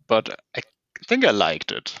about it, but I think I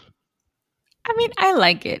liked it. I mean, I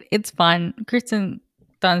like it. It's fun. Kristen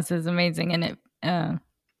Dunst is amazing in it.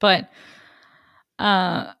 But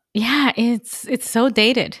yeah, it's so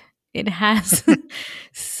dated. it has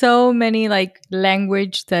so many like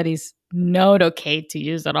language that is not okay to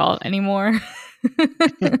use at all anymore.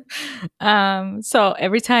 So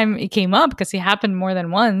every time it came up, because it happened more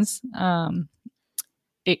than once,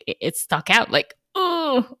 it stuck out like,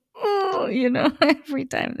 oh, every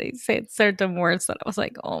time they said certain words that I was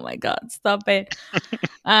like, oh my God, stop it.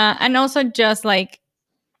 And also just like,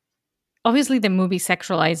 obviously the movie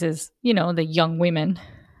sexualizes, the young women.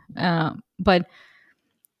 But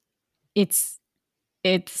it's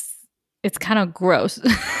it's it's kind of gross.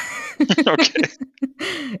 Okay.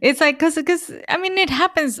 It's like because I mean it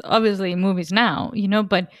happens obviously in movies now,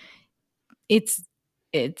 but it's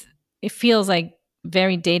it's it feels like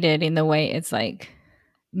very dated in the way it's like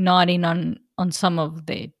nodding on some of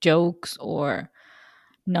the jokes, or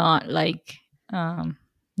not like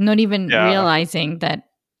not even Yeah. realizing that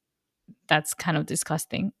that's kind of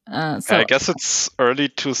disgusting. I So guess it's early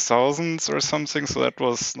 2000s or something, so that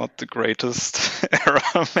was not the greatest era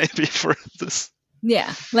maybe for this.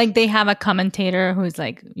 yeah, like they have a commentator who's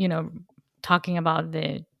like, talking about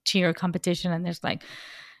the cheer competition, and there's like,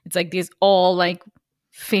 it's like this all like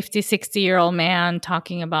 50, 60-year-old man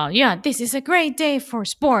talking about, yeah, this is a great day for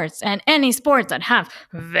sports, and any sports that have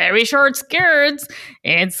very short skirts,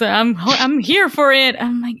 it's I'm here for it.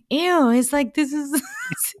 I'm like, ew, it's like this is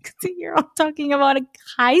 60-year-old talking about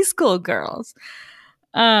high school girls.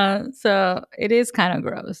 So it is kind of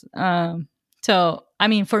gross. So I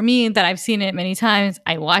mean, for me, that I've seen it many times,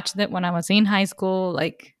 I watched it when I was in high school.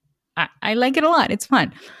 Like, I like it a lot. It's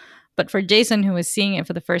fun. But for Jason, who was seeing it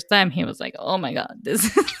for the first time, he was like, "Oh my God, this!"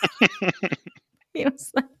 He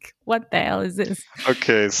was like, "What the hell is this?"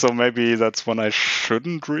 Okay, so maybe that's one I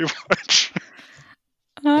shouldn't rewatch.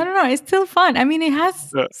 I don't know. It's still fun. I mean, it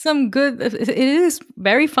has Yeah. some good. It is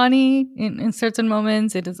very funny in certain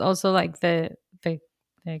moments. It is also like the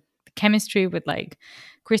chemistry with like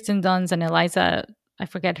Kristen Dunst and Eliza. I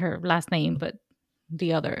forget her last name, but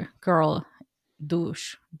the other girl,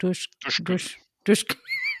 douche, douche, Dushku. douche, douche.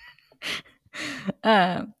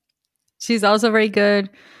 uh, she's also very good.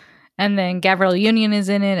 And then Gabrielle Union is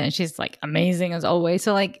in it, and she's like amazing as always.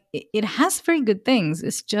 So like it has very good things.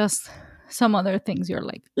 It's just some other things you're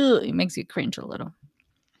like, ugh, it makes you cringe a little.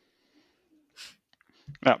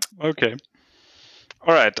 Yeah, okay.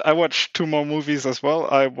 All right, I watched two more movies as well.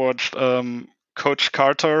 I watched Coach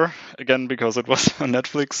Carter again because it was on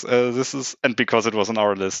Netflix. And because it was on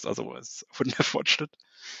our list, otherwise I wouldn't have watched it.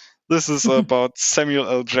 This is about Samuel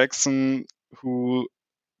L. Jackson, who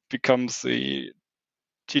becomes the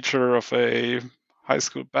teacher of a high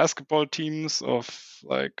school basketball teams of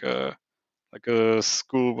like a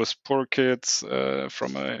school with poor kids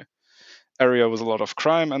from a area with a lot of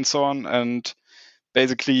crime and so on. And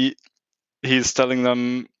basically, he's telling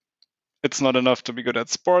them it's not enough to be good at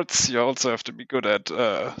sports. You also have to be good at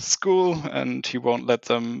school, and he won't let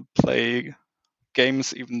them play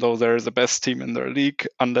games, even though they're the best team in their league,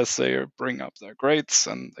 unless they bring up their grades.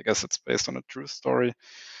 And I guess it's based on a true story.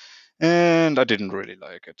 And I didn't really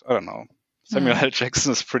like it. I don't know. Samuel L.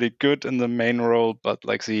 Jackson is pretty good in the main role, but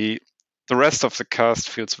like the rest of the cast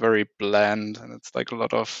feels very bland, and it's like a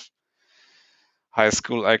lot of high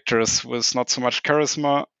school actors with not so much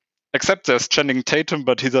charisma. Except there's Channing Tatum,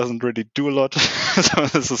 but he doesn't really do a lot. So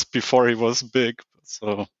this is before he was big.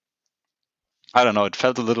 So I don't know. It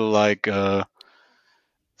felt a little like a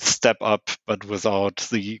Step Up, but without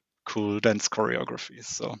the cool dance choreography.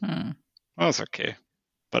 So it was okay,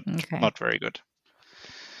 but Okay. not very good.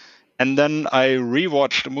 And then I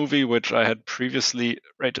rewatched a movie which I had previously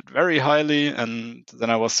rated very highly, and then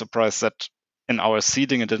I was surprised that in our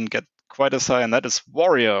seeding it didn't get quite as high, and that is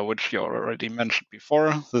Warrior, which you already mentioned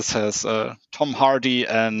before. This has Tom Hardy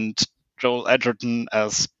and Joel Edgerton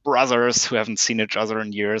as brothers who haven't seen each other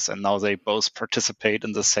in years, and now they both participate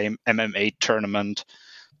in the same MMA tournament,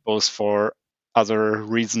 both for other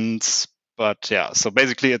reasons. But yeah, so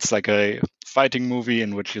basically it's like a fighting movie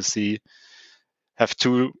in which you have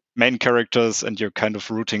two main characters and you're kind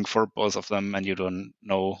of rooting for both of them, and you don't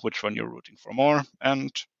know which one you're rooting for more.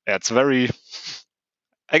 And yeah,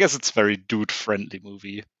 I guess it's very dude friendly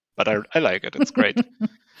movie, but I like it. It's great.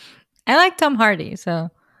 I like Tom Hardy, so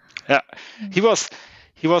Yeah, he was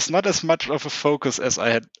not as much of a focus as I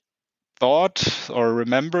had thought or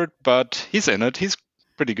remembered, but he's in it. He's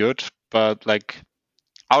pretty good. But like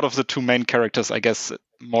out of the two main characters, I guess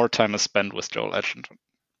more time is spent with Joel Edgerton.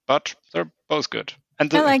 But they're both good.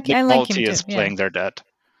 And I like Nick him Nolte too. is Yeah. playing their dad.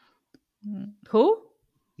 Who?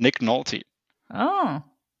 Nick Nolte. Oh,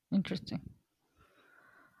 interesting.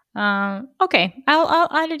 Okay, I'll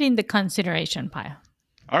add it in the consideration pile.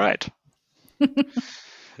 All right.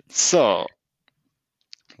 So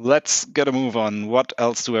let's get a move on. What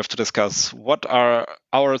else do we have to discuss? What are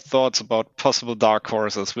our thoughts about possible dark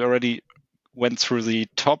horses? We already went through the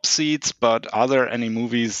top seeds, but are there any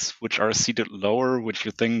movies which are seated lower, which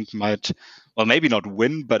you think might, well, maybe not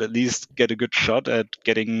win, but at least get a good shot at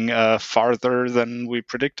getting farther than we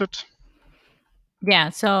predicted? Yeah,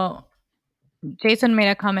 so Jason made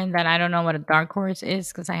a comment that I don't know what a dark horse is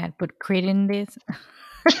because I had put Creed in this.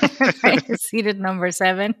 It's seated number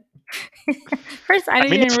 7. First, I I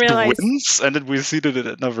didn't mean, even if realize. it wins and we seeded it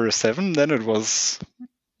at number 7, then it was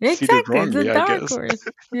seeded Exactly, it's wrongly, a I dark guess. horse.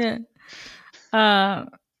 Yeah.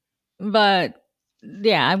 But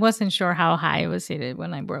yeah, I wasn't sure how high it was seated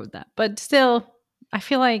when I wrote that. But still, I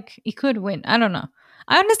feel like it could win. I don't know.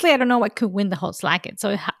 Honestly, I don't know what could win the whole Slacket.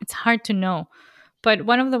 So it's hard to know. But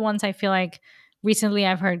one of the ones I feel like recently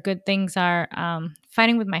I've heard good things are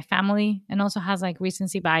Fighting with My Family, and also has like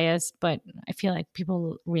recency bias. But I feel like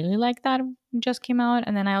people really like that. It just came out.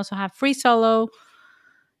 And then I also have Free Solo.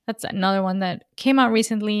 That's another one that came out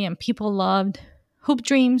recently and people loved. Hoop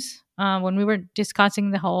Dreams. When we were discussing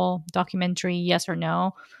the whole documentary, yes or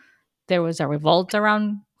no, there was a revolt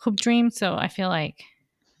around Hoop Dreams. So I feel like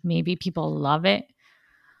maybe people love it.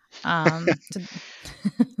 So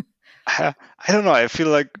I don't know. I feel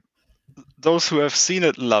like those who have seen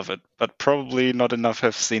it love it, but probably not enough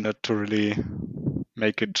have seen it to really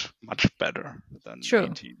make it much better than True.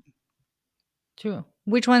 18. True.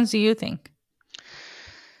 Which ones do you think?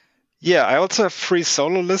 Yeah, I also have Free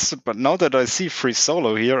Solo listed, but now that I see Free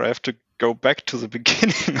Solo here, I have to go back to the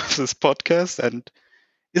beginning of this podcast. And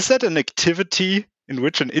is that an activity in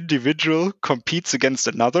which an individual competes against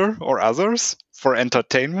another or others for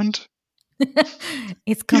entertainment?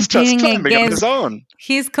 It's He's just competing climbing on against. his own.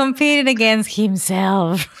 He's competing against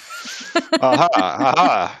himself. Aha,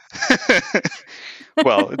 aha.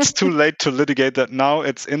 Well, it's too late to litigate that now.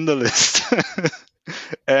 It's in the list.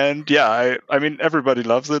 And yeah, I mean, everybody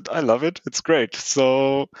loves it. I love it. It's great.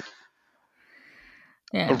 So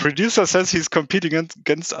Yeah. a producer says he's competing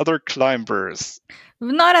against other climbers.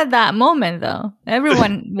 Not at that moment, though.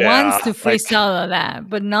 Everyone Yeah, wants to free like- solo that,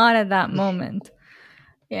 but not at that moment.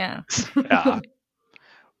 Yeah. Yeah,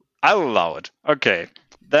 I'll allow it. Okay.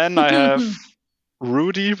 Then I have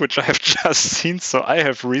Rudy, which I have just seen, so I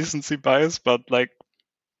have recency bias, but like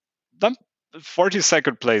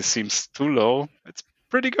 42nd place seems too low. It's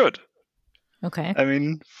pretty good. Okay. I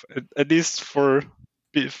mean, at least for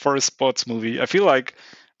a sports movie. I feel like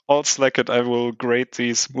all Slacket, I will grade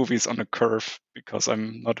these movies on a curve because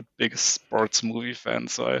I'm not a big sports movie fan,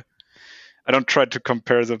 so I don't try to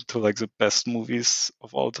compare them to like the best movies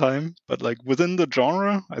of all time. But like within the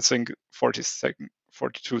genre, I think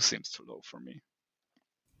 42 seems too low for me.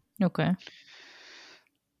 Okay.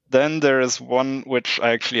 Then there is one which I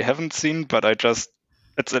actually haven't seen, but it's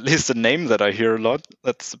at least a name that I hear a lot.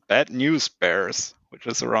 That's Bad News Bears, which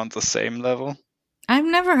is around the same level. I've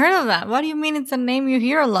never heard of that. What do you mean it's a name you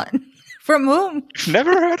hear a lot? From whom? You've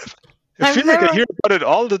never heard of it? I feel like I hear about it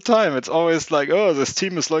all the time. It's always like, oh, this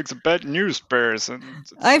team is like the Bad News Bears. And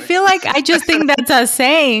I feel like I just think that's a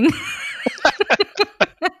saying.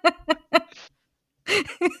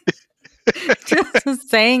 Just a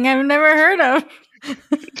saying I've never heard of.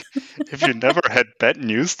 Have you never had bad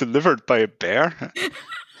news delivered by a bear?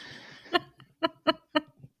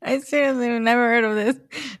 I seriously have never heard of this.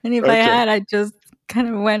 And if I had, I just kind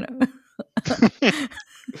of went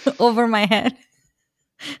over my head.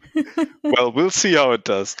 Well, we'll see how it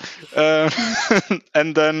does.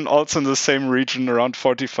 And then also in the same region, around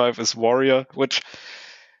 45 is Warrior, which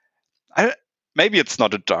maybe it's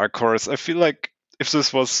not a dark horse. I feel like if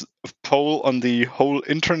this was a poll on the whole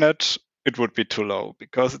internet, it would be too low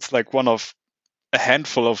because it's like one of a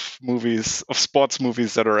handful of movies, of sports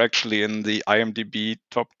movies that are actually in the IMDb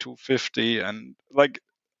top 250. And like,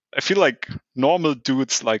 I feel like normal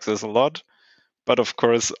dudes like this a lot. But of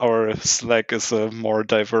course, our Slack is a more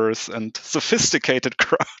diverse and sophisticated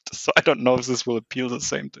crowd. So I don't know if this will appeal the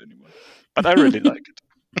same to anyone. But I really like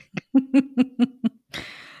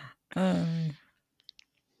it.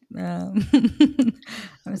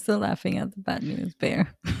 I'm still laughing at the Bad News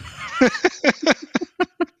Bear. I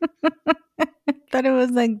thought it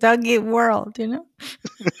was like Dog Eat World, you know?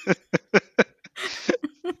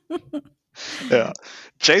 Yeah.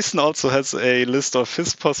 Jason also has a list of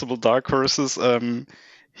his possible dark horses.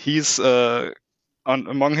 He's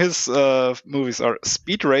among his movies are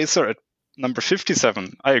Speed Racer at number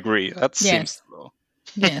 57. I agree. That seems low.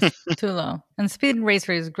 Yes, too low. And Speed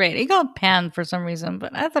Racer is great. It got panned for some reason,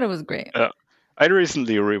 but I thought it was great. Yeah, I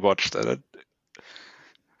recently rewatched it.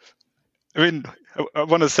 I mean, I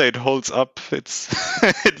want to say it holds up.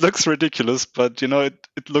 It looks ridiculous, but you know,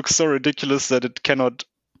 it looks so ridiculous that it cannot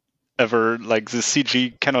ever, like the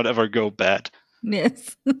CG cannot ever go bad.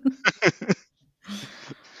 Yes.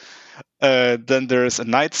 Then there's A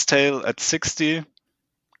Knight's Tale at 60.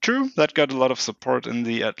 True, that got a lot of support in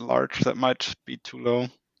the at large. That might be too low.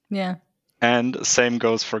 Yeah. And same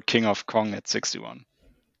goes for King of Kong at 61.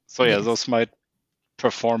 So yeah, Yes. those might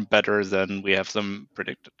perform better than we have them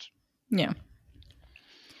predicted. Yeah.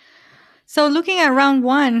 So looking at round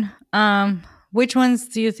one, which ones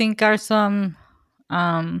do you think are some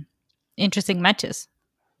interesting matches?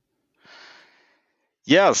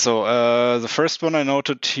 Yeah, so the first one I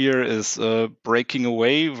noted here is Breaking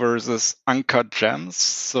Away versus Uncut Gems.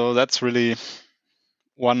 So that's really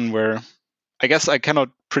one where I guess I cannot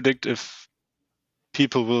predict if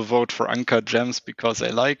people will vote for Uncut Gems because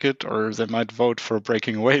they like it, or they might vote for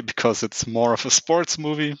Breaking Away because it's more of a sports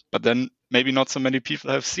movie, but then maybe not so many people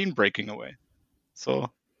have seen Breaking Away. So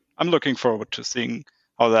I'm looking forward to seeing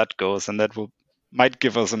how that goes, and that might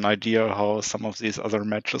give us an idea how some of these other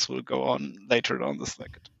matches will go on later down the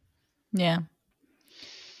Slacket. Yeah.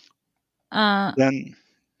 Then,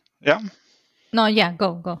 yeah. No, yeah,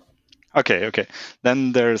 go. Okay.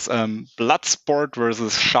 Then there's Bloodsport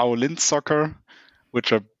versus Shaolin Soccer,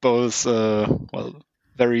 which are both,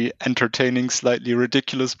 very entertaining, slightly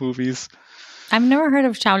ridiculous movies. I've never heard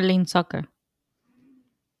of Shaolin Soccer.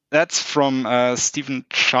 That's from Stephen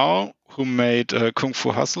Chow, who made Kung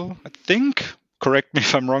Fu Hustle, I think. Correct me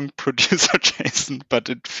if I'm wrong, producer Jason, but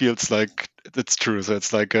it feels like it's true. So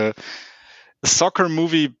it's like a soccer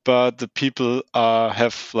movie, but the people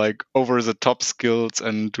have like over the top skills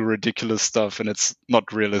and do ridiculous stuff, and it's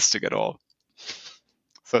not realistic at all.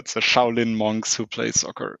 So it's a Shaolin monks who play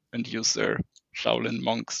soccer and use their Shaolin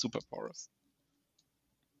monk superpowers.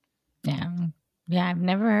 Yeah. Yeah, I've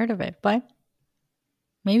never heard of it, but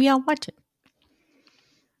maybe I'll watch it.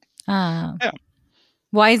 Yeah.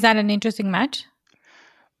 Why is that an interesting match?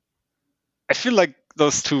 I feel like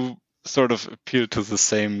those two sort of appeal to the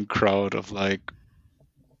same crowd of like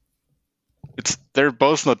they're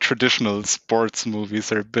both not traditional sports movies.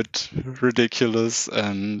 They're a bit ridiculous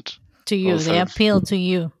and To you, both they have- appeal to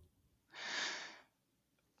you.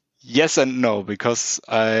 Yes and no, because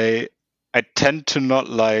I tend to not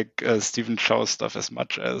like Stephen Chow stuff as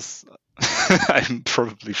much as I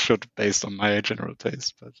probably should based on my general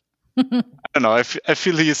taste. But I don't know. I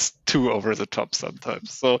feel he's too over the top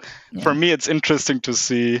sometimes. So Yeah. for me, it's interesting to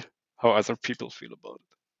see how other people feel about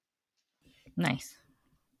it. Nice.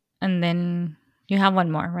 And then you have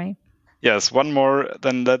one more, right? Yes, one more.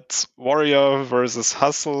 Then that's Warrior versus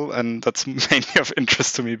Hustle, and that's mainly of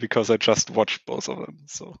interest to me because I just watched both of them.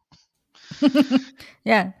 So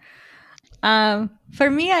Yeah. For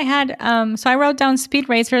me, I had so I wrote down Speed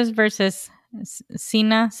Racers versus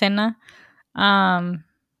Senna,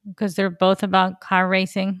 because they're both about car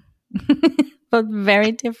racing, but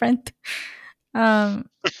very different.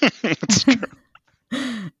 it's true.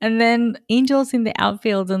 And then Angels in the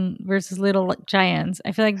Outfield and versus Little Giants.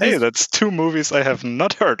 I feel like Hey, this. that's two movies I have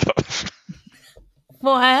not heard of.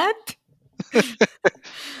 What?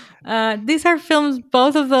 These are films,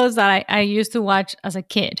 both of those that I used to watch as a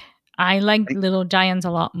kid. I like Little Giants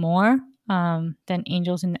a lot more than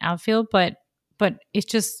Angels in the Outfield, but it's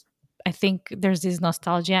just I think there's this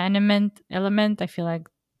nostalgia element. I feel like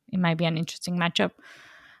it might be an interesting matchup.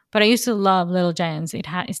 But I used to love Little Giants. It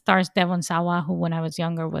stars Devon Sawa, who when I was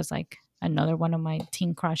younger was like another one of my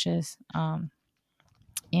teen crushes.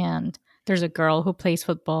 And there's a girl who plays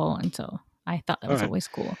football, and so I thought that was Alright. always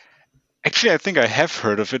cool. Actually, I think I have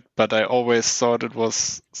heard of it, but I always thought it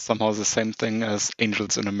was somehow the same thing as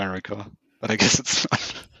Angels in America. But I guess it's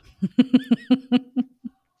not.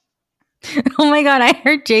 Oh my god, I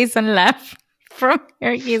heard Jason laugh from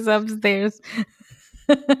here. He's upstairs.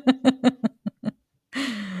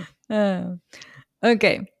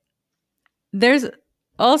 Okay. There's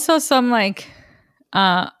also some like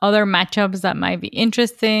other matchups that might be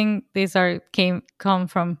interesting. These come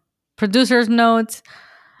from producers' notes.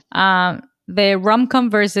 The rom-com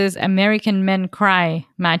versus American Men Cry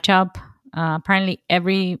matchup. Apparently,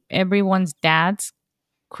 everyone's dads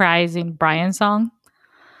cries in Brian's song.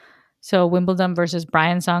 So Wimbledon versus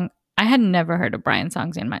Brian's song. I had never heard of Brian's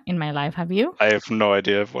songs in my life. Have you? I have no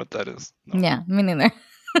idea of what that is. No. Yeah, me neither.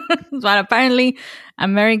 But apparently,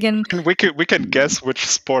 American. We can guess which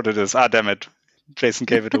sport it is. Ah, damn it! Jason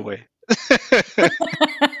gave it away.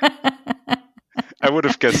 I would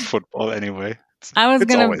have guessed football anyway. It's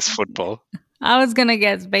always football. I was gonna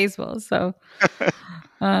guess baseball. So, but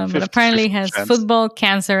 50-50 apparently it has chance. football,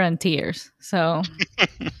 cancer, and tears. So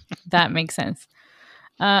that makes sense.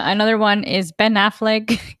 Another one is Ben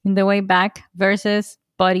Affleck in The Way Back versus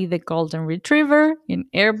Buddy the Golden Retriever in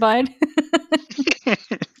Air Bud.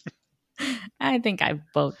 I think I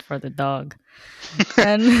vote for the dog.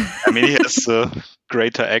 And I mean, he has a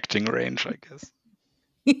greater acting range, I guess.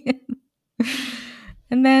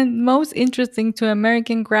 and then most interesting to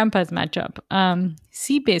American Grandpa's matchup,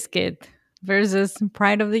 Seabiscuit versus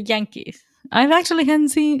Pride of the Yankees. I've actually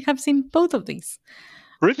have seen both of these.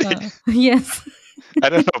 Really? Yes. I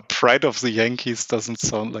don't know. Pride of the Yankees doesn't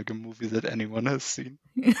sound like a movie that anyone has seen.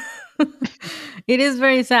 It is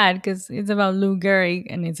very sad because it's about Lou Gehrig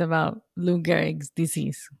and it's about Lou Gehrig's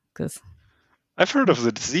disease. Because I've heard of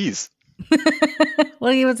the disease.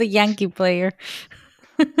 well, he was a Yankee player,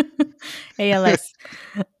 ALS,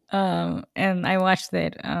 and I watched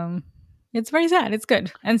it. It's very sad. It's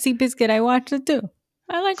good. And Seabiscuit, I watched it too.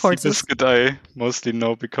 I like horses. Seabiscuit I mostly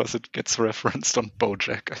know because it gets referenced on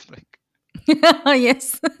BoJack, I think.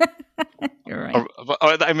 Yes, you're right.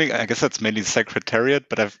 I mean, I guess that's mainly Secretariat,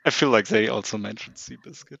 but I feel like they also mentioned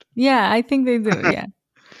Seabiscuit. Yeah, I think they do.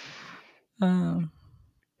 Yeah.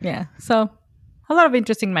 Yeah. So a lot of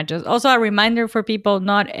interesting matches. Also, a reminder for people: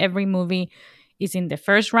 not every movie is in the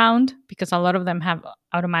first round because a lot of them have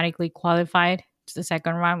automatically qualified to the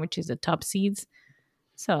second round, which is the top seeds.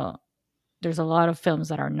 So there's a lot of films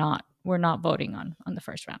that we're not voting on the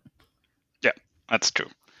first round. Yeah, that's true.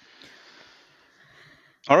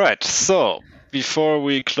 All right, so before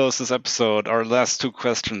we close this episode, our last two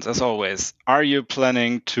questions, as always. Are you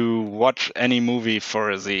planning to watch any movie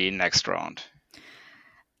for the next round?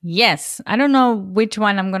 Yes. I don't know which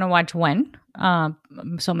one I'm going to watch when.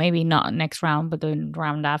 So maybe not next round, but the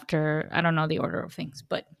round after. I don't know the order of things.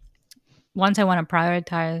 But ones I want to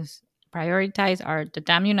prioritize are The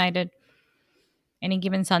Damn United, Any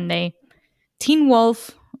Given Sunday, Teen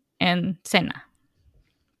Wolf, and Senna.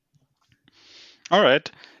 All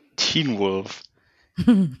right. Teen Wolf.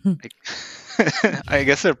 I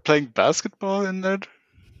guess they're playing basketball in that.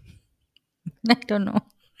 I don't know.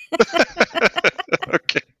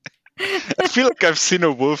 Okay. I feel like I've seen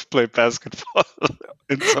a wolf play basketball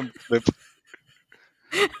in some clip.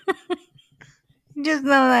 Just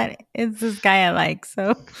know that it's this guy I like.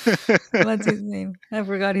 So what's his name? I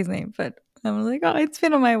forgot his name, but I'm like, oh, it's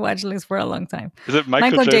been on my watch list for a long time. Is it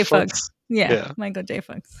Michael J. Fox? Yeah, Michael J.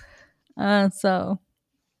 Fox. So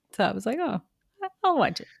I was like, oh, I'll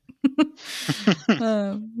watch it.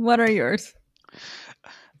 What are yours?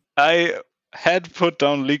 I had put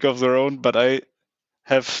down League of Their Own, but I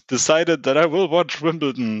have decided that I will watch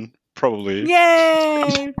Wimbledon, probably.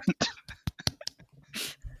 Yay!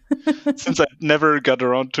 Since I never got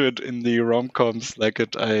around to it in the rom-coms like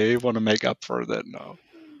it, I want to make up for that now.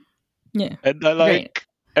 Yeah. And I like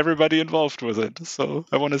everybody involved with it, so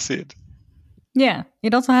I want to see it. Yeah.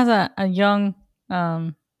 It also has a young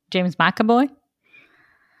James McAvoy.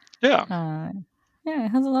 Yeah. Yeah, it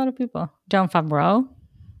has a lot of people. John Favreau.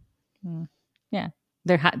 Yeah.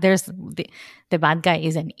 There's the bad guy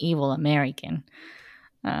is an evil American.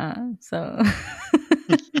 So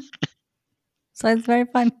so it's very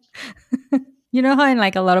fun. You know how in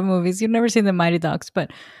like a lot of movies, you've never seen the Mighty Ducks, but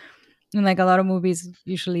in like a lot of movies,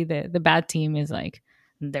 usually the bad team is like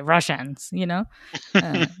the Russians, you know?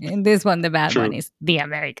 In this one, the bad one is the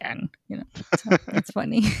American, you know? So it's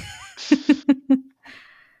funny.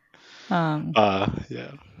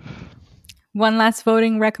 Yeah. One last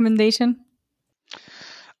voting recommendation.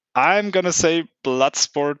 I'm gonna say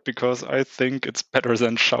Bloodsport because I think it's better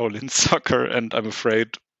than Shaolin Soccer, and I'm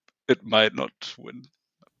afraid it might not win.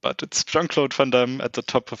 But it's Jean-Claude Van Damme at the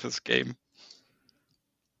top of his game.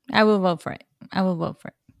 I will vote for it. I will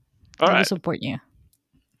support you.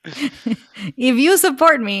 If you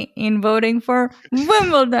support me in voting for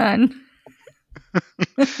Wimbledon.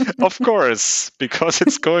 Of course, because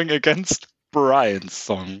it's going against Brian's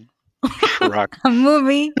song. Shrug. A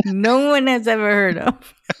movie no one has ever heard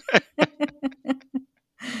of.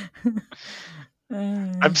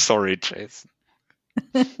 I'm sorry, Jason.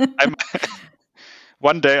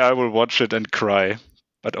 One day I will watch it and cry,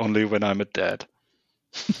 but only when I'm a dad.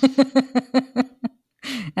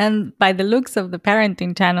 And by the looks of the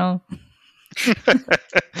parenting channel.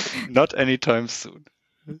 Not anytime soon.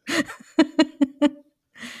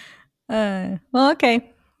 Well,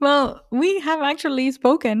 okay. Well, we have actually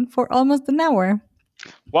spoken for almost an hour.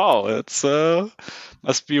 Wow, it's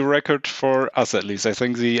must be a record for us at least. I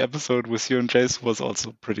think the episode with you and Jason was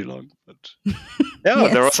also pretty long, but yeah,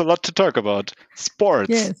 Yes. There was a lot to talk about. Sports,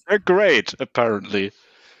 Yes. They're great, apparently.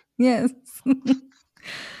 Yes.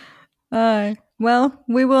 Well,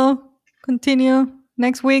 we will continue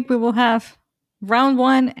next week. We will have round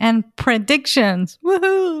 1 and predictions.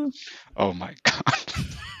 Woohoo! Oh my god.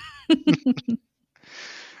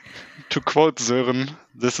 To quote Sören,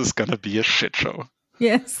 this is gonna be a shit show.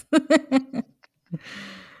 Yes.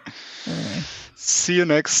 See you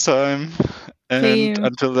next time. See And you.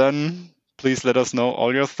 until then, please let us know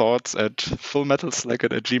all your thoughts at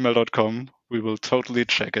fullmetalslacket@gmail.com. We will totally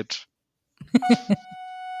check it. Bye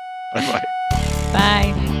bye.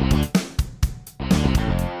 Bye.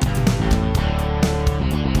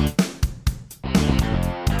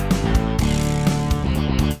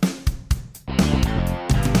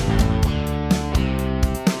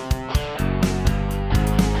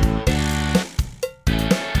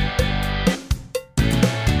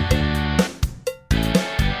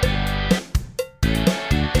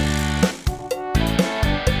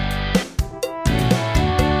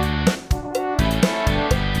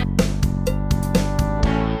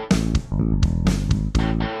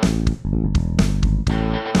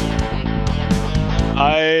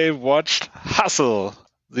 I watched Hustle,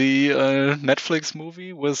 the Netflix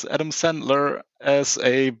movie with Adam Sandler as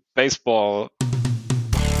a baseball.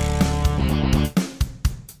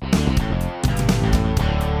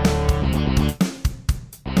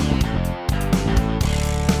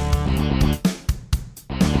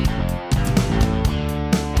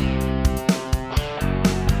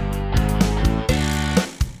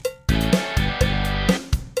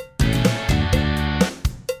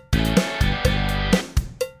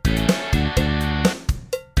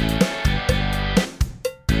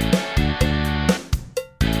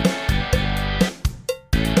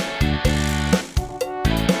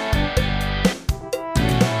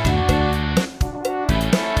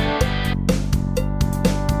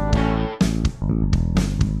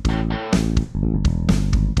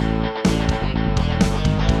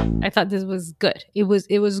 I thought this was good. It was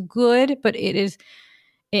good, but it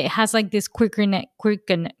has like this quick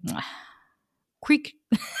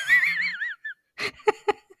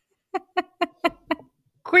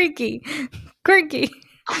quirky.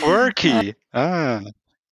 Quirky. Ah.